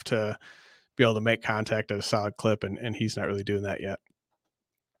 you have to be able to make contact at a solid clip, and he's not really doing that yet.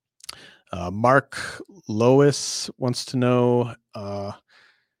 Mark Lois wants to know,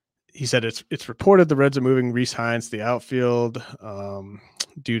 he said it's reported the Reds are moving Rhys Hines to the outfield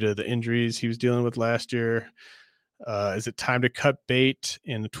due to the injuries he was dealing with last year. Is it time to cut bait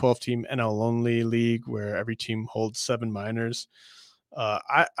in the 12-team NL only league where every team holds 7 minors?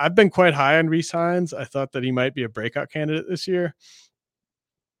 I've been quite high on Rhys Hines. I thought that he might be a breakout candidate this year.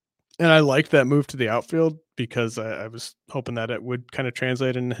 And I liked that move to the outfield because I was hoping that it would kind of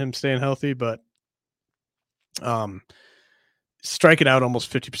translate into him staying healthy, but striking out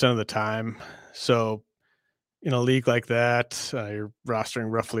almost 50% of the time. So in a league like that, you're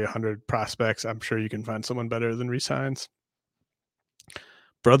rostering roughly 100 prospects. I'm sure you can find someone better than Rhys Hines.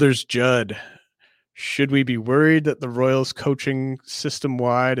 Brothers Judd, should we be worried that the Royals coaching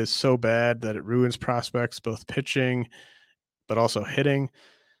system-wide is so bad that it ruins prospects, both pitching but also hitting?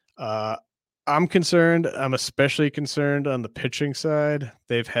 I'm concerned. I'm especially concerned on the pitching side.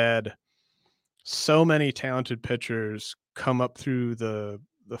 They've had so many talented pitchers come up through the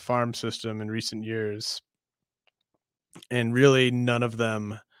farm system in recent years, and really none of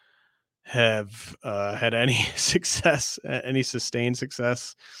them have had any success, any sustained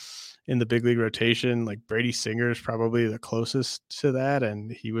success in the big league rotation. Like, Brady Singer is probably the closest to that,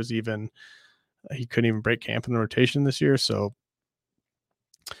 and he couldn't even break camp in the rotation this year. So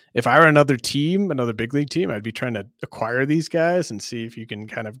if I were another big league team, I'd be trying to acquire these guys and see if you can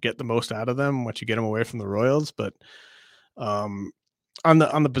kind of get the most out of them once you get them away from the Royals. But on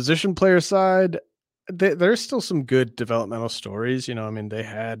the position player side, there's still some good developmental stories. They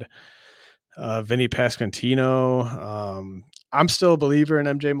had Vinny Pasquantino. I'm still a believer in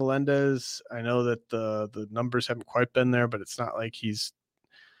MJ Melendez. I know that the numbers haven't quite been there, but it's not like he's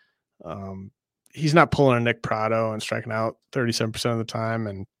not pulling a Nick Pratto and striking out 37% of the time.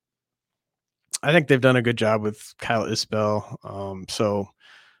 And I think they've done a good job with Kyle Isbell. So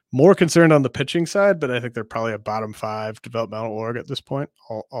more concerned on the pitching side, but I think they're probably a bottom 5 developmental org at this point,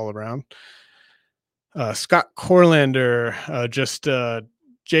 all around. Scott Corlander, just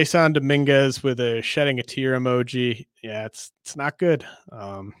Jason Dominguez with a shedding a tear emoji. Yeah, it's not good.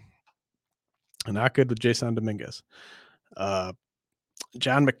 Not good with Jason Dominguez.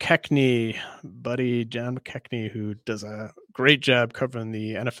 John McKechnie, buddy John McKechnie, who does a great job covering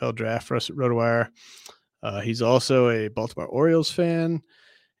the NFL draft for us at RotoWire. He's also a Baltimore Orioles fan,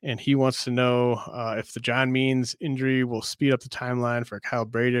 and he wants to know if the John Means injury will speed up the timeline for Kyle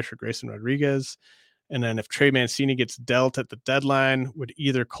Bradish or Grayson Rodriguez. And then if Trey Mancini gets dealt at the deadline, would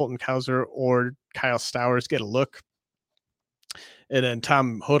either Colton Cowser or Kyle Stowers get a look? And then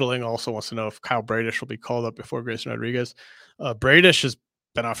Tom Hodling also wants to know if Kyle Bradish will be called up before Grayson Rodriguez. Bradish has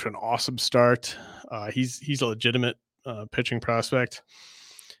been off to an awesome start. He's a legitimate pitching prospect,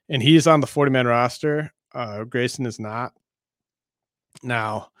 and he is on the 40-man roster. Grayson is not.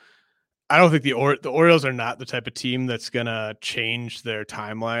 Now, I don't think the Orioles are not the type of team that's going to change their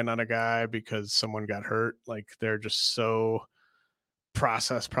timeline on a guy because someone got hurt. Like, they're just so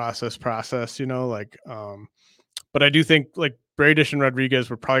process, but I do think like Bradish and Rodriguez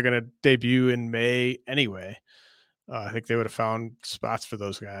were probably going to debut in May anyway. I think they would have found spots for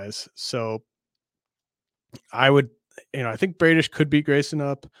those guys. So I think Bradish could beat Grayson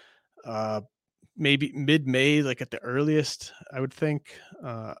up maybe mid-May, like at the earliest, I would think.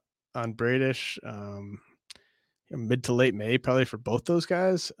 On Bradish, mid to late May, probably for both those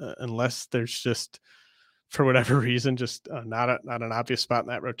guys, unless there's just, for whatever reason, just not an obvious spot in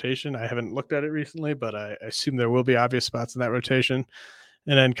that rotation. I haven't looked at it recently, but I assume there will be obvious spots in that rotation.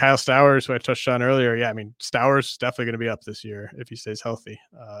 And then Kyle Stowers, who I touched on earlier. Yeah, Stowers is definitely going to be up this year if he stays healthy.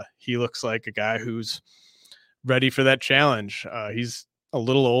 He looks like a guy who's ready for that challenge. He's a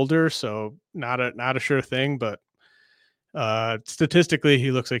little older, so not a sure thing, but statistically,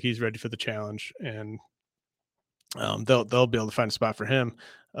 he looks like he's ready for the challenge, and they'll be able to find a spot for him.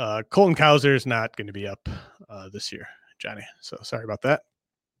 Colton Cowser is not going to be up this year, Johnny. So sorry about that.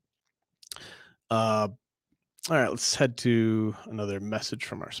 All right, let's head to another message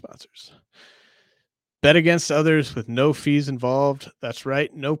from our sponsors. Bet against others with no fees involved. That's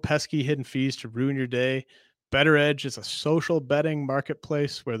right, no pesky hidden fees to ruin your day. BettorEdge is a social betting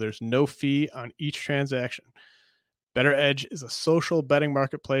marketplace where there's no fee on each transaction. BettorEdge is a social betting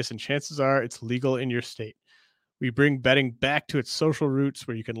marketplace, and chances are it's legal in your state. We bring betting back to its social roots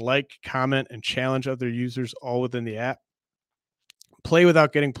where you can like, comment, and challenge other users all within the app. Play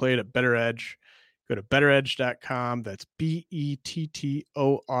without getting played at BettorEdge. Go to bettoredge.com. That's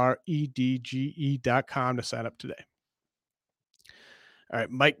BettorEdge.com to sign up today. All right,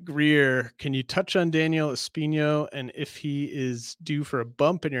 Mike Greer, can you touch on Daniel Espino and if he is due for a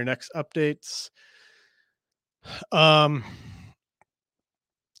bump in your next updates?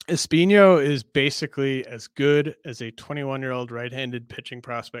 Espino is basically as good as a 21-year-old right-handed pitching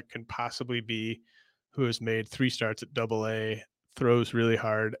prospect can possibly be, who has made 3 starts at Double-A, throws really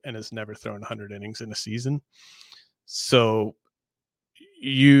hard, and has never thrown 100 innings in a season. So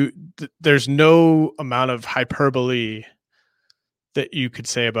there's no amount of hyperbole that you could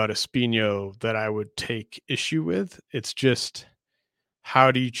say about Espino that I would take issue with. It's just,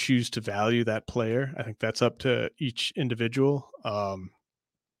 how do you choose to value that player? I think that's up to each individual.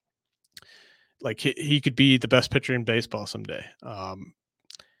 Like he could be the best pitcher in baseball someday.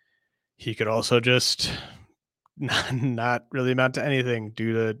 He could also just not really amount to anything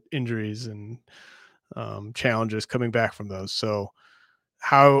due to injuries and challenges coming back from those. So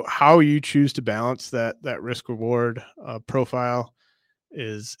how you choose to balance that risk reward profile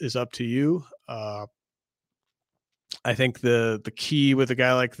is up to you. I think the key with a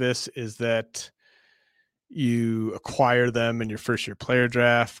guy like this is that you acquire them in your first year player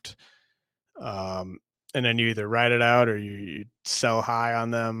draft. And then you either ride it out or you sell high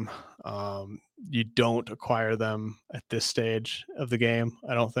on them. You don't acquire them at this stage of the game,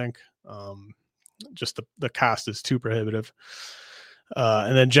 I don't think. Just the cost is too prohibitive.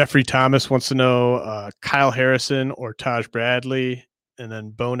 And then Jeffrey Thomas wants to know Kyle Harrison or Taj Bradley, and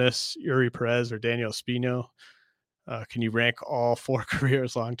then bonus Yuri Perez or Daniel Espino. Can you rank all 4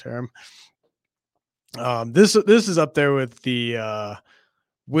 careers long term? This is up there with the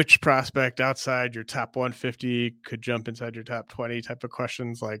which prospect outside your top 150 could jump inside your top 20 type of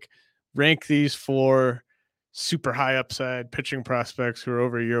questions. Like, rank these 4 super high upside pitching prospects who are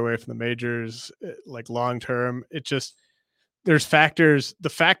over a year away from the majors, like long term. It just, there's factors, the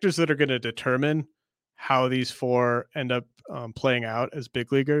factors that are going to determine how these 4 end up playing out as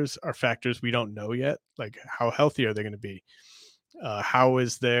big leaguers are factors we don't know yet. Like, how healthy are they going to be? How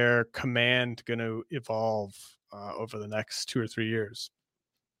is their command going to evolve over the next 2 or 3 years?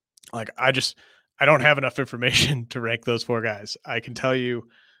 Like, I don't have enough information to rank those 4 guys. I can tell you,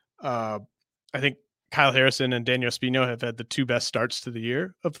 I think Kyle Harrison and Daniel Espino have had the 2 best starts to the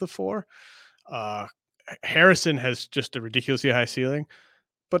year of the 4. Harrison has just a ridiculously high ceiling,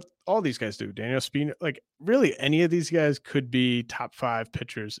 but all these guys do. Daniel Espino, like, really any of these guys could be top 5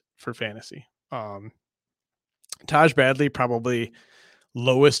 pitchers for fantasy. Taj Bradley probably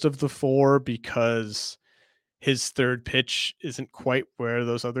lowest of the 4 because his third pitch isn't quite where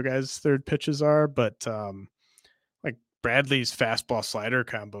those other guys' third pitches are, but like Bradley's fastball slider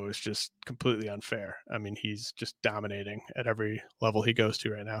combo is just completely unfair. I mean, he's just dominating at every level he goes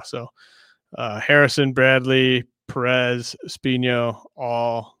to right now. So Harrison, Bradley, Perez, Espino,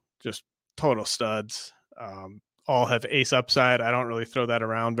 all just total studs. All have ace upside. I don't really throw that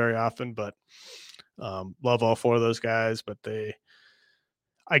around very often, but love all 4 of those guys. But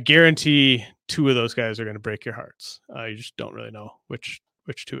I guarantee 2 of those guys are going to break your hearts. You just don't really know which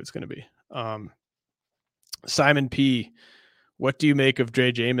 2 it's going to be. Simon P., what do you make of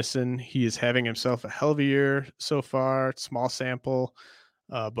Dre Jameson? He is having himself a hell of a year so far. Small sample,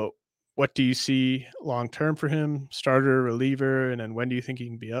 but what do you see long-term for him? Starter, reliever, and then when do you think he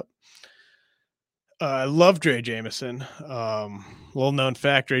can be up? I love Dre Jameson. Little known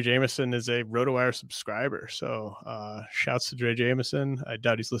fact, Dre Jameson is a RotoWire subscriber. So shouts to Dre Jameson. I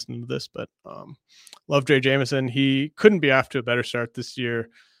doubt he's listening to this, but love Dre Jameson. He couldn't be off to a better start this year.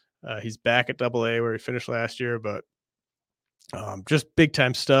 He's back at Double-A where he finished last year, but just big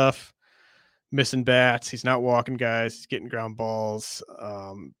time stuff. Missing bats. He's not walking guys. He's getting ground balls.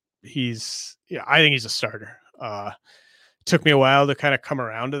 I think he's a starter. Took me a while to kind of come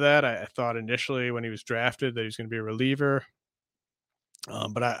around to that. I thought initially when he was drafted that he was going to be a reliever.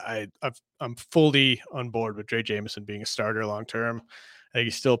 But I'm fully on board with Dre Jameson being a starter long-term. I think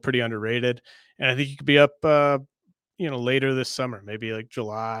he's still pretty underrated. And I think he could be up, later this summer, maybe like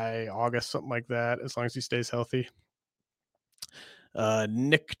July, August, something like that, as long as he stays healthy.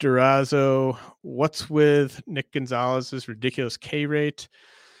 Nick Durazo, what's with Nick Gonzalez's ridiculous K rate?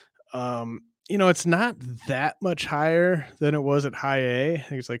 It's not that much higher than it was at high A. I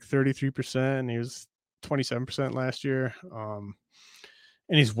think it's like 33%, and he was 27% last year. And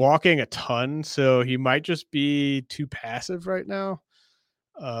he's walking a ton, so he might just be too passive right now.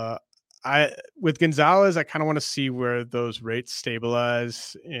 With Gonzalez, I kind of want to see where those rates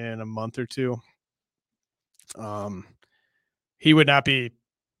stabilize in a month or two. He would not be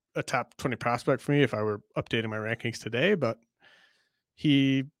a top 20 prospect for me if I were updating my rankings today, but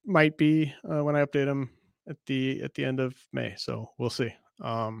he might be when I update him at the end of May. So we'll see.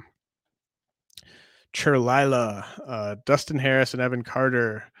 Cherlila, Dustin Harris and Evan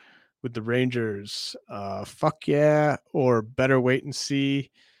Carter with the Rangers. Fuck yeah, or better wait and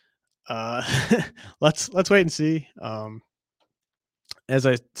see. Let's wait and see. As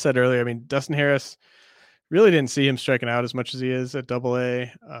I said earlier, I mean, Dustin Harris, really didn't see him striking out as much as he is at AA.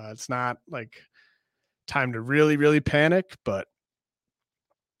 It's not like time to really, really panic, but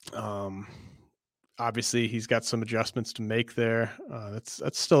obviously he's got some adjustments to make there. That's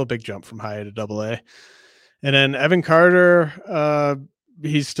still a big jump from high to AA. And then Evan Carter,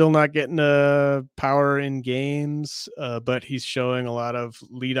 he's still not getting power in games, but he's showing a lot of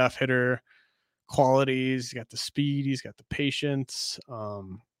leadoff hitter qualities. He's got the speed, he's got the patience.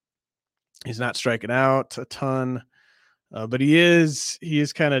 He's not striking out a ton, but he is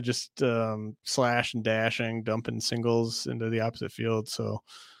kind of just slash and dashing, dumping singles into the opposite field. So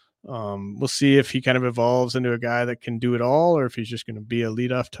we'll see if he kind of evolves into a guy that can do it all, or if he's just going to be a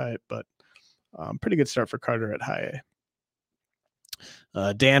leadoff type. But pretty good start for Carter at high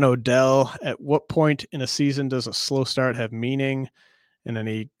A. Dan Odell, at what point in a season does a slow start have meaning? And then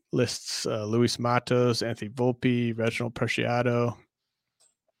he lists Luis Matos, Anthony Volpe, Reginald Preciado.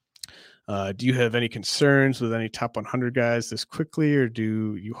 Do you have any concerns with any top 100 guys this quickly, or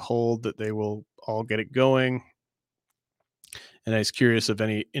do you hold that they will all get it going? And I was curious of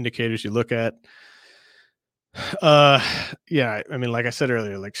any indicators you look at. Yeah, I mean, like I said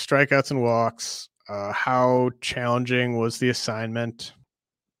earlier, like strikeouts and walks, how challenging was the assignment?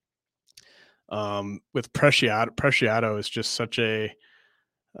 With Preciado is just such a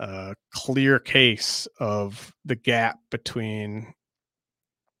clear case of the gap between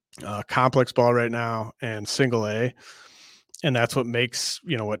complex ball right now and single A. And that's what makes,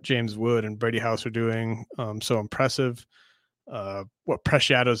 what James Wood and Brady House are doing so impressive. What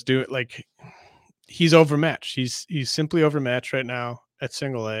Preciado's doing, like, he's overmatched. He's simply overmatched right now at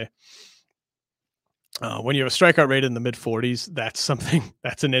single A. When you have a strikeout rate in the mid 40s,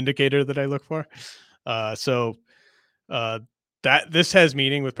 that's an indicator that I look for. So that this has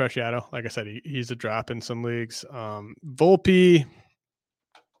meaning with Preciado. Like I said, he's a drop in some leagues. Volpe,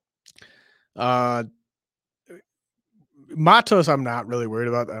 Matos, I'm not really worried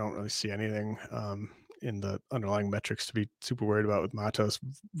about. I don't really see anything in the underlying metrics to be super worried about with Matos.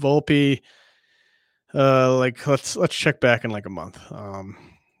 Volpe, like let's check back in like a month. I'm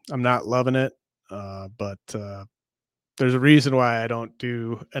not loving it, but there's a reason why I don't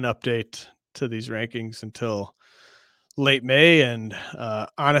do an update to these rankings until late May, and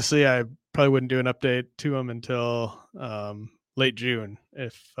honestly, I probably wouldn't do an update to them until late June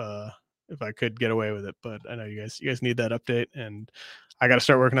if I could get away with it. But I know you guys need that update, and I got to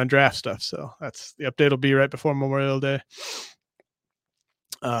start working on draft stuff. So that's the update will be right before Memorial Day.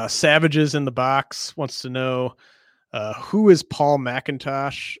 Savages in the box wants to know who is Paul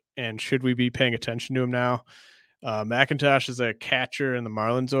McIntosh, and should we be paying attention to him now? McIntosh is a catcher in the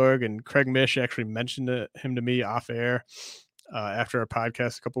Marlins org, and Craig Mish actually mentioned him to me off air after our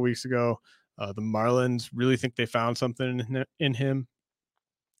podcast a couple weeks ago. The Marlins really think they found something in him,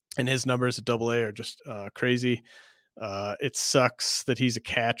 and his numbers at AA are just crazy. It sucks that he's a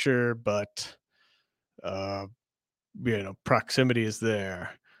catcher, but proximity is there,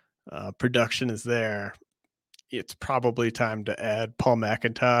 production is there. It's probably time to add Paul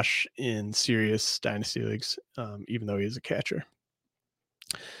McIntosh in serious dynasty leagues, even though he is a catcher.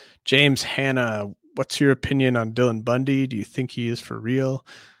 James Hanna, what's your opinion on Dylan Bundy? Do you think he is for real?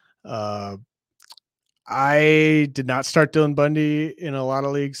 I did not start Dylan Bundy in a lot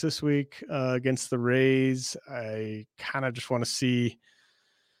of leagues this week against the Rays. I kind of just want to see.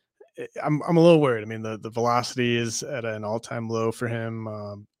 I'm a little worried. I mean, the velocity is at an all-time low for him,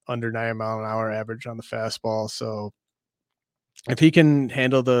 under 9 mile an hour average on the fastball. So if he can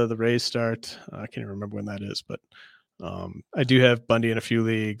handle the Rays start, I can't even remember when that is, but I do have Bundy in a few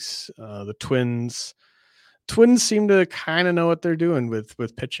leagues. The Twins seem to kind of know what they're doing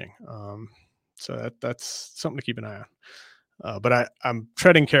with pitching. So that's something to keep an eye on. But I'm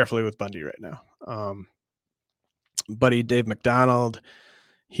treading carefully with Bundy right now. Buddy Dave McDonald,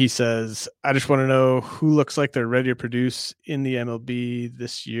 He says, I just want to know who looks like they're ready to produce in the MLB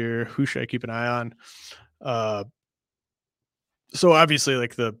this year. Who should I keep an eye on? So obviously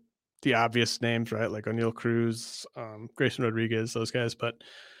like the obvious names, right? Like O'Neal Cruz, Grayson Rodriguez, those guys, but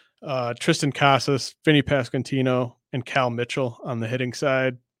Tristan Casas, Vinny Pasquantino, and Cal Mitchell on the hitting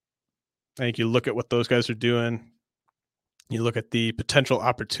side. I think you look at what those guys are doing. You look at the potential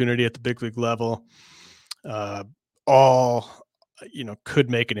opportunity at the big league level. All could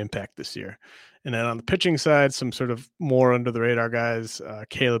make an impact this year. And then on the pitching side, some sort of more under the radar guys,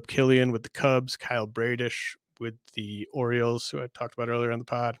 Caleb Killian with the Cubs, Kyle Bradish with the Orioles, who I talked about earlier on the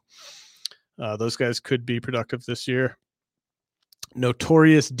pod. Those guys could be productive this year.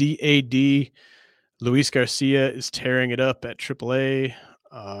 Notorious DAD, Luis Garcia is tearing it up at AAA.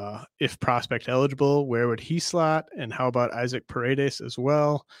 If prospect eligible, where would he slot? And how about Isaac Paredes as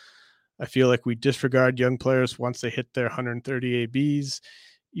well? I feel like we disregard young players once they hit their 130 ABs,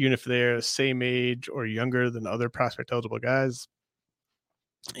 even if they're the same age or younger than other prospect eligible guys.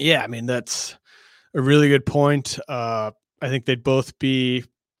 Yeah, I mean, that's a really good point. I think they'd both be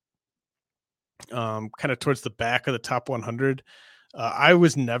kind of towards the back of the top 100. I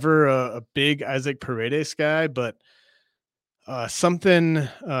was never a big Isaac Paredes guy, but something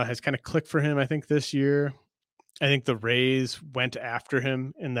has kind of clicked for him, I think, this year. I think the Rays went after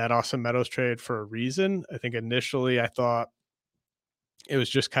him in that Austin Meadows trade for a reason. I think initially I thought it was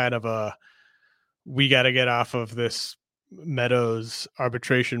just kind of we got to get off of this Meadows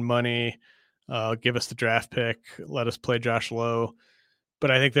arbitration money, give us the draft pick, let us play Josh Lowe.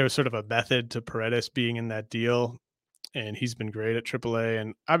 But I think there was sort of a method to Paredes being in that deal, and he's been great at AAA.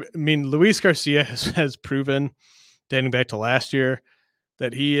 And I mean, Luis Garcia has proven, dating back to last year,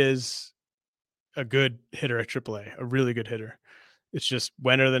 that he is a good hitter at AAA, a really good hitter. It's just,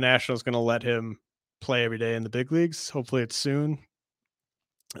 when are the Nationals going to let him play every day in the big leagues? Hopefully it's soon.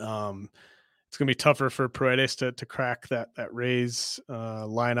 It's going to be tougher for Paredes to crack that Rays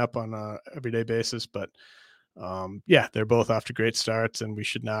lineup on a everyday basis, but yeah, they're both off to great starts, and we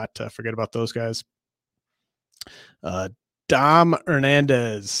should not forget about those guys. Dom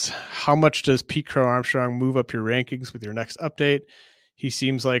Hernandez, how much does Pete Crow Armstrong move up your rankings with your next update? He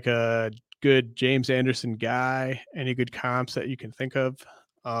seems like a good James Anderson guy. Any good comps that you can think of?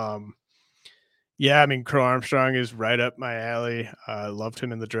 Yeah, I mean, Crow Armstrong is right up my alley. I loved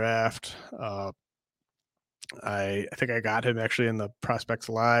him in the draft. I think I got him actually in the Prospects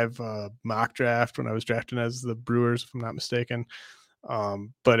Live mock draft when I was drafting as the Brewers, if I'm not mistaken.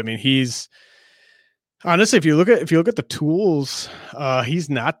 But I mean, he's honestly, if you look at the tools, he's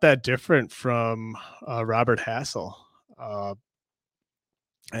not that different from Robert Hassell. I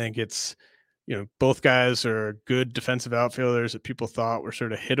think it's, both guys are good defensive outfielders that people thought were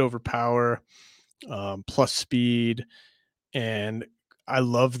sort of hit over power, plus speed. And I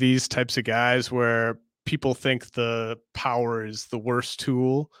love these types of guys where people think the power is the worst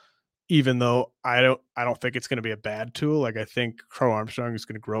tool, even though I don't think it's going to be a bad tool. Like, I think Crow Armstrong is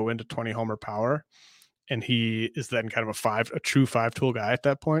going to grow into 20 homer power, and he is then kind of a true 5-tool guy at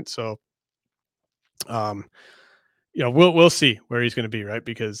that point. So, we'll see where he's going to be, right?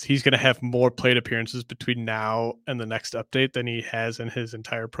 Because he's going to have more plate appearances between now and the next update than he has in his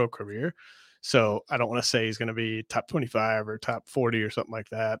entire pro career. So I don't want to say he's going to be top 25 or top 40 or something like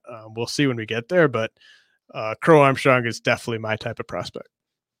that. We'll see when we get there, but Crow Armstrong is definitely my type of prospect.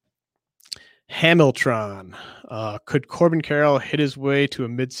 Hamilton, could Corbin Carroll hit his way to a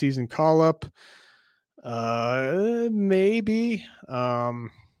midseason call-up? Maybe.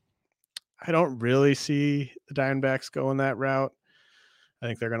 I don't really see the Diamondbacks going that route. I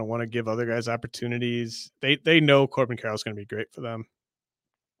think they're going to want to give other guys opportunities. They know Corbin Carroll is going to be great for them.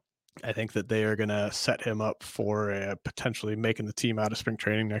 I think that they are going to set him up for potentially making the team out of spring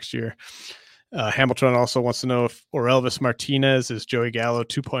training next year. Hamilton also wants to know if Orelvis Martinez is Joey Gallo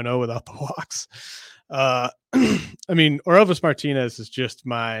 2.0 without the walks. I mean, Orelvis Martinez is just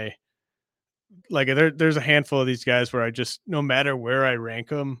my, like, there's a handful of these guys where I just, no matter where I rank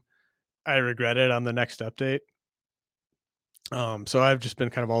them, I regret it on the next update. So I've just been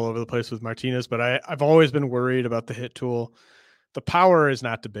kind of all over the place with Martinez, but I've always been worried about the hit tool. The power is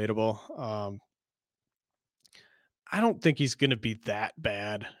not debatable. I don't think he's going to be that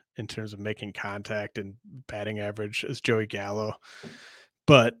bad in terms of making contact and batting average as Joey Gallo,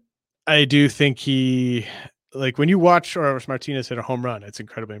 but I do think when you watch Orelvis Martinez hit a home run, it's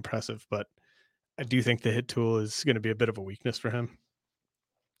incredibly impressive, but I do think the hit tool is going to be a bit of a weakness for him.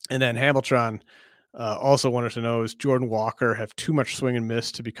 And then Hamilton also wanted to know, is Jordan Walker have too much swing and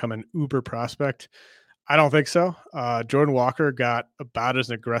miss to become an uber prospect? I don't think so. Jordan Walker got about as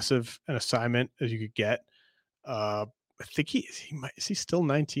aggressive an assignment as you could get think is he still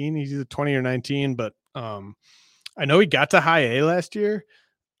 19? He's either 20 or 19, but I know he got to high A last year.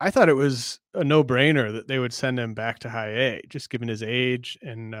 I thought it was a no-brainer that they would send him back to high A, just given his age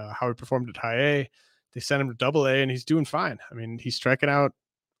and how he performed at high A. They sent him to double A, and he's doing fine. I mean, he's striking out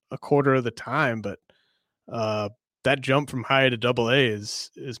a quarter of the time, but that jump from high A to double A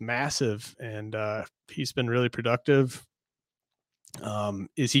is massive, and he's been really productive.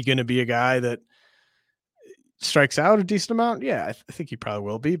 Is he going to be a guy that strikes out a decent amount? Yeah, I think he probably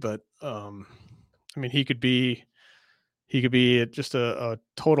will be, but I mean, he could be just a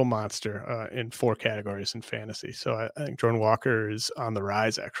total monster in 4 categories in fantasy. So I think Jordan Walker is on the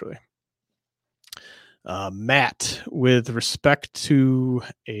rise, actually. Matt, with respect to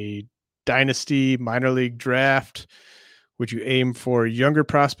a dynasty minor league draft, would you aim for younger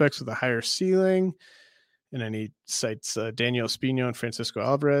prospects with a higher ceiling? And then he cites Daniel Espino and Francisco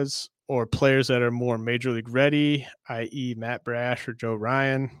Alvarez, or players that are more major league ready, i.e. Matt Brash or Joe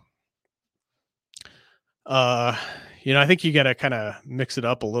Ryan. I think you got to kind of mix it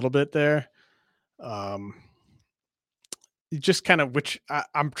up a little bit there. Just kind of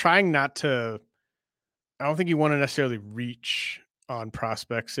I'm trying not to. I don't think you want to necessarily reach on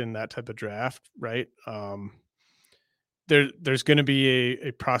prospects in that type of draft, right? There's going to be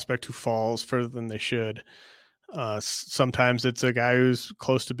a prospect who falls further than they should. Sometimes it's a guy who's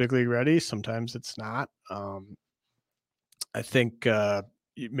close to big league ready. Sometimes it's not. I think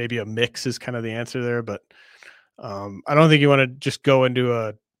maybe a mix is kind of the answer there, but I don't think you want to just go into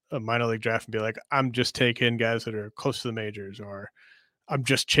a minor league draft and be like, I'm just taking guys that are close to the majors, or I'm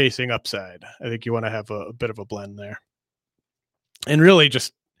just chasing upside. I think you want to have a bit of a blend there. And really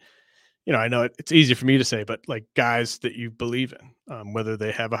just, I know it's easy for me to say, but like guys that you believe in, whether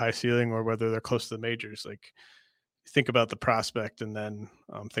they have a high ceiling or whether they're close to the majors, like think about the prospect and then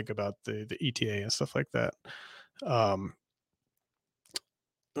think about the ETA and stuff like that.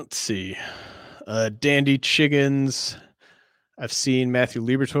 Let's see. Dandy Chiggins. I've seen Matthew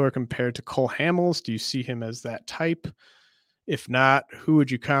Liberatore compared to Cole Hamels. Do you see him as that type? If not, who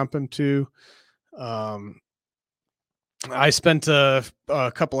would you comp him to? I spent a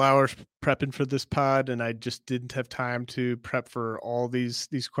couple hours prepping for this pod, and I just didn't have time to prep for all these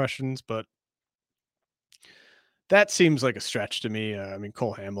questions, but that seems like a stretch to me. I mean,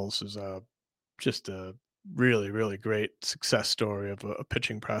 Cole Hamels is just a really, really great success story of a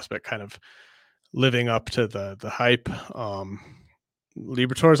pitching prospect kind of living up to the hype.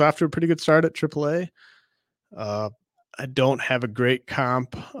 Liberatore's off to a pretty good start at AAA. I don't have a great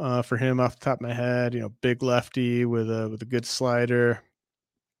comp for him off the top of my head. Big lefty with a good slider.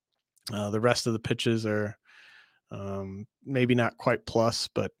 The rest of the pitches are maybe not quite plus,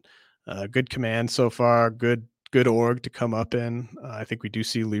 but good command so far. Good org to come up in. I think we do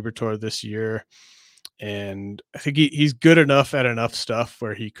see Liberatore this year, and I think he's good enough at enough stuff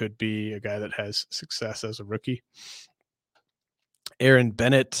where he could be a guy that has success as a rookie. Aaron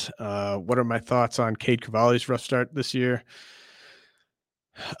Bennett, what are my thoughts on Cade Cavalli's rough start this year?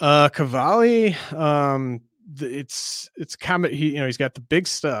 Cavalli, it's common. He's got the big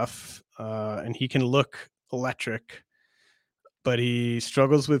stuff, and he can look electric, but he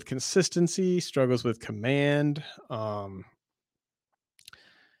struggles with consistency, struggles with command.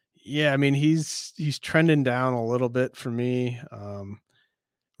 Yeah, I mean, he's trending down a little bit for me.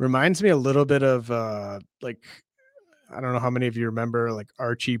 Reminds me a little bit of I don't know how many of you remember like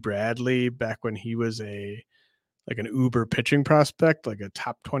Archie Bradley back when he was an uber pitching prospect, like a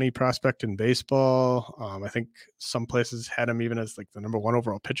top 20 prospect in baseball. I think some places had him even as like the number 1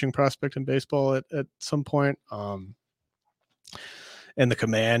 overall pitching prospect in baseball at some point. And the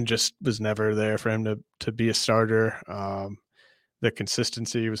command just was never there for him to be a starter. The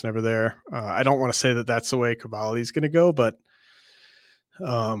consistency was never there. I don't want to say that that's the way Cavalli's going to go, but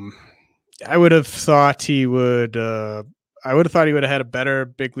I would have thought he would. I would have thought he would have had a better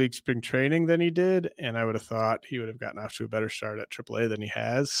big league spring training than he did, and I would have thought he would have gotten off to a better start at AAA than he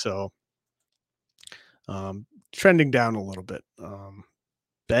has. So, trending down a little bit.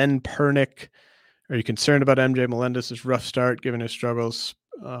 Ben Pernick, are you concerned about MJ Melendez's rough start given his struggles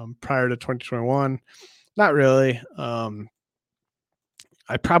prior to 2021? Not really.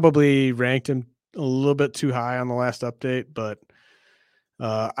 I probably ranked him a little bit too high on the last update, but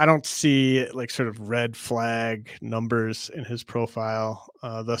I don't see like sort of red flag numbers in his profile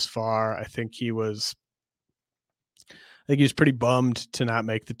thus far. I think he was pretty bummed to not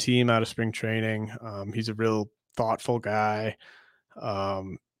make the team out of spring training. He's a real thoughtful guy.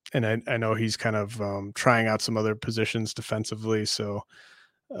 And I know he's kind of trying out some other positions defensively. So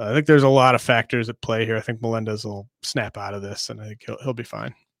I think there's a lot of factors at play here. I think Melendez will snap out of this, and I think he'll be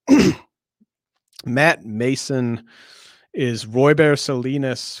fine. Matt Mason, is Royber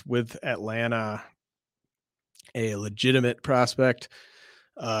Salinas with Atlanta a legitimate prospect?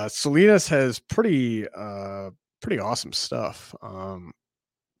 Salinas has pretty awesome stuff.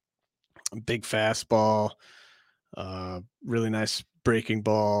 Big fastball, really nice breaking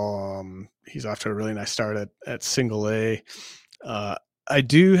ball. He's off to a really nice start at single A. I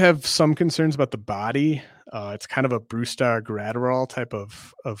do have some concerns about the body. It's kind of a Brusdar Graterol type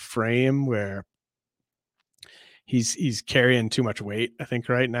of frame where he's carrying too much weight, I think,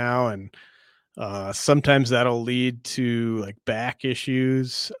 right now. And sometimes that'll lead to like back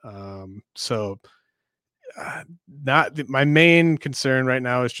issues. Not my main concern right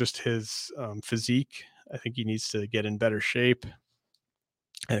now is just his physique. I think he needs to get in better shape.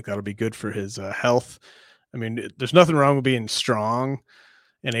 I think that'll be good for his health. I mean, there's nothing wrong with being strong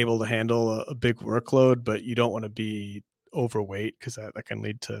and able to handle a big workload, but you don't want to be overweight because that can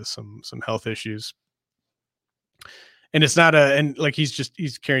lead to some health issues. And it's not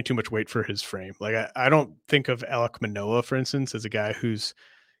he's carrying too much weight for his frame. Like I don't think of Alek Manoah, for instance, as a guy who's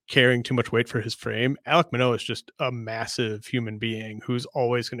carrying too much weight for his frame. Alek Manoah is just a massive human being who's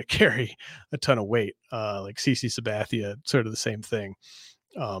always going to carry a ton of weight. Like CC Sabathia, sort of the same thing.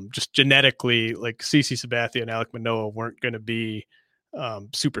 Just genetically, like CC Sabathia and Alek Manoah weren't going to be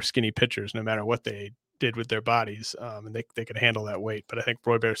super skinny pitchers no matter what they did with their bodies. And they could handle that weight. But I think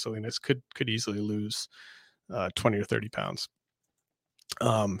Royber Salinas could easily lose 20 or 30 pounds.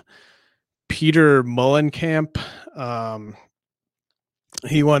 Peter Mullenkamp,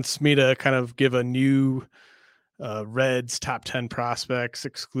 he wants me to kind of give a new Reds top 10 prospects,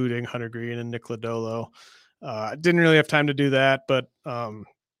 excluding Hunter Greene and Nick Lodolo. I didn't really have time to do that, but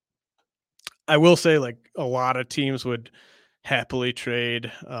I will say like a lot of teams would happily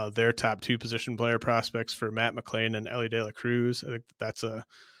trade their top 2 position player prospects for Matt McLain and Elly De La Cruz. I think that's a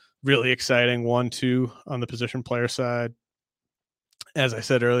really exciting 1-2 on the position player side. As I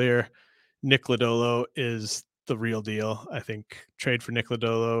said earlier, Nick Lodolo is the real deal. I think trade for Nick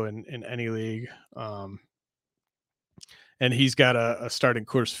Lodolo in any league. And he's got a starting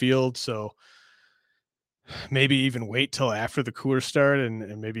Coors Field, so maybe even wait till after the Coors start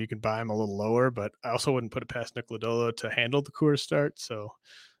and maybe you can buy him a little lower, but I also wouldn't put it past Nick Lodolo to handle the Coors start. So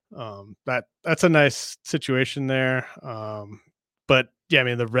that's a nice situation there. But yeah, I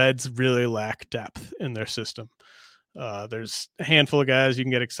mean, the Reds really lack depth in their system. There's a handful of guys you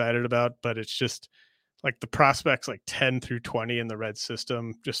can get excited about, but it's just like the prospects like 10 through 20 in the Reds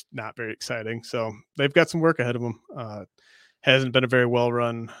system, just not very exciting. So they've got some work ahead of them. Hasn't been a very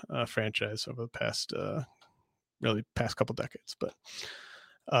well-run franchise over the past couple decades, but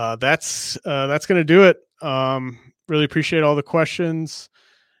that's going to do it. Really appreciate all the questions,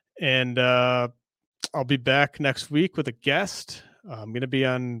 and I'll be back next week with a guest. I'm going to be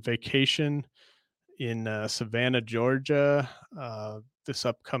on vacation in Savannah, Georgia, this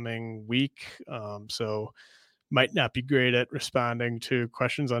upcoming week. So might not be great at responding to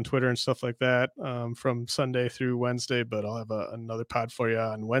questions on Twitter and stuff like that from Sunday through Wednesday, but I'll have another pod for you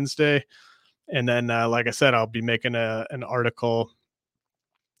on Wednesday. And then, like I said, I'll be making an article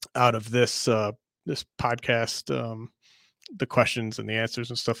out of this podcast, the questions and the answers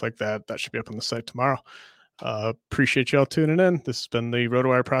and stuff like that. That should be up on the site tomorrow. Appreciate y'all tuning in. This has been the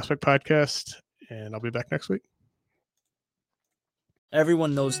RotoWire Prospect Podcast, and I'll be back next week.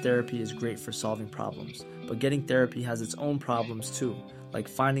 Everyone knows therapy is great for solving problems, but getting therapy has its own problems too, like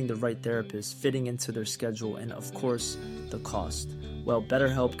finding the right therapist, fitting into their schedule, and of course, the cost. Well,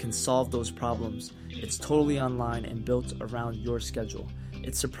 BetterHelp can solve those problems. It's totally online and built around your schedule.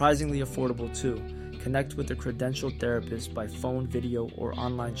 It's surprisingly affordable too. Connect with a credentialed therapist by phone, video, or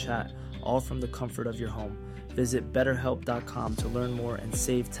online chat, all from the comfort of your home. Visit BetterHelp.com to learn more and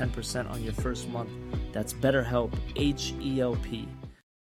save 10% on your first month. That's BetterHelp, H-E-L-P.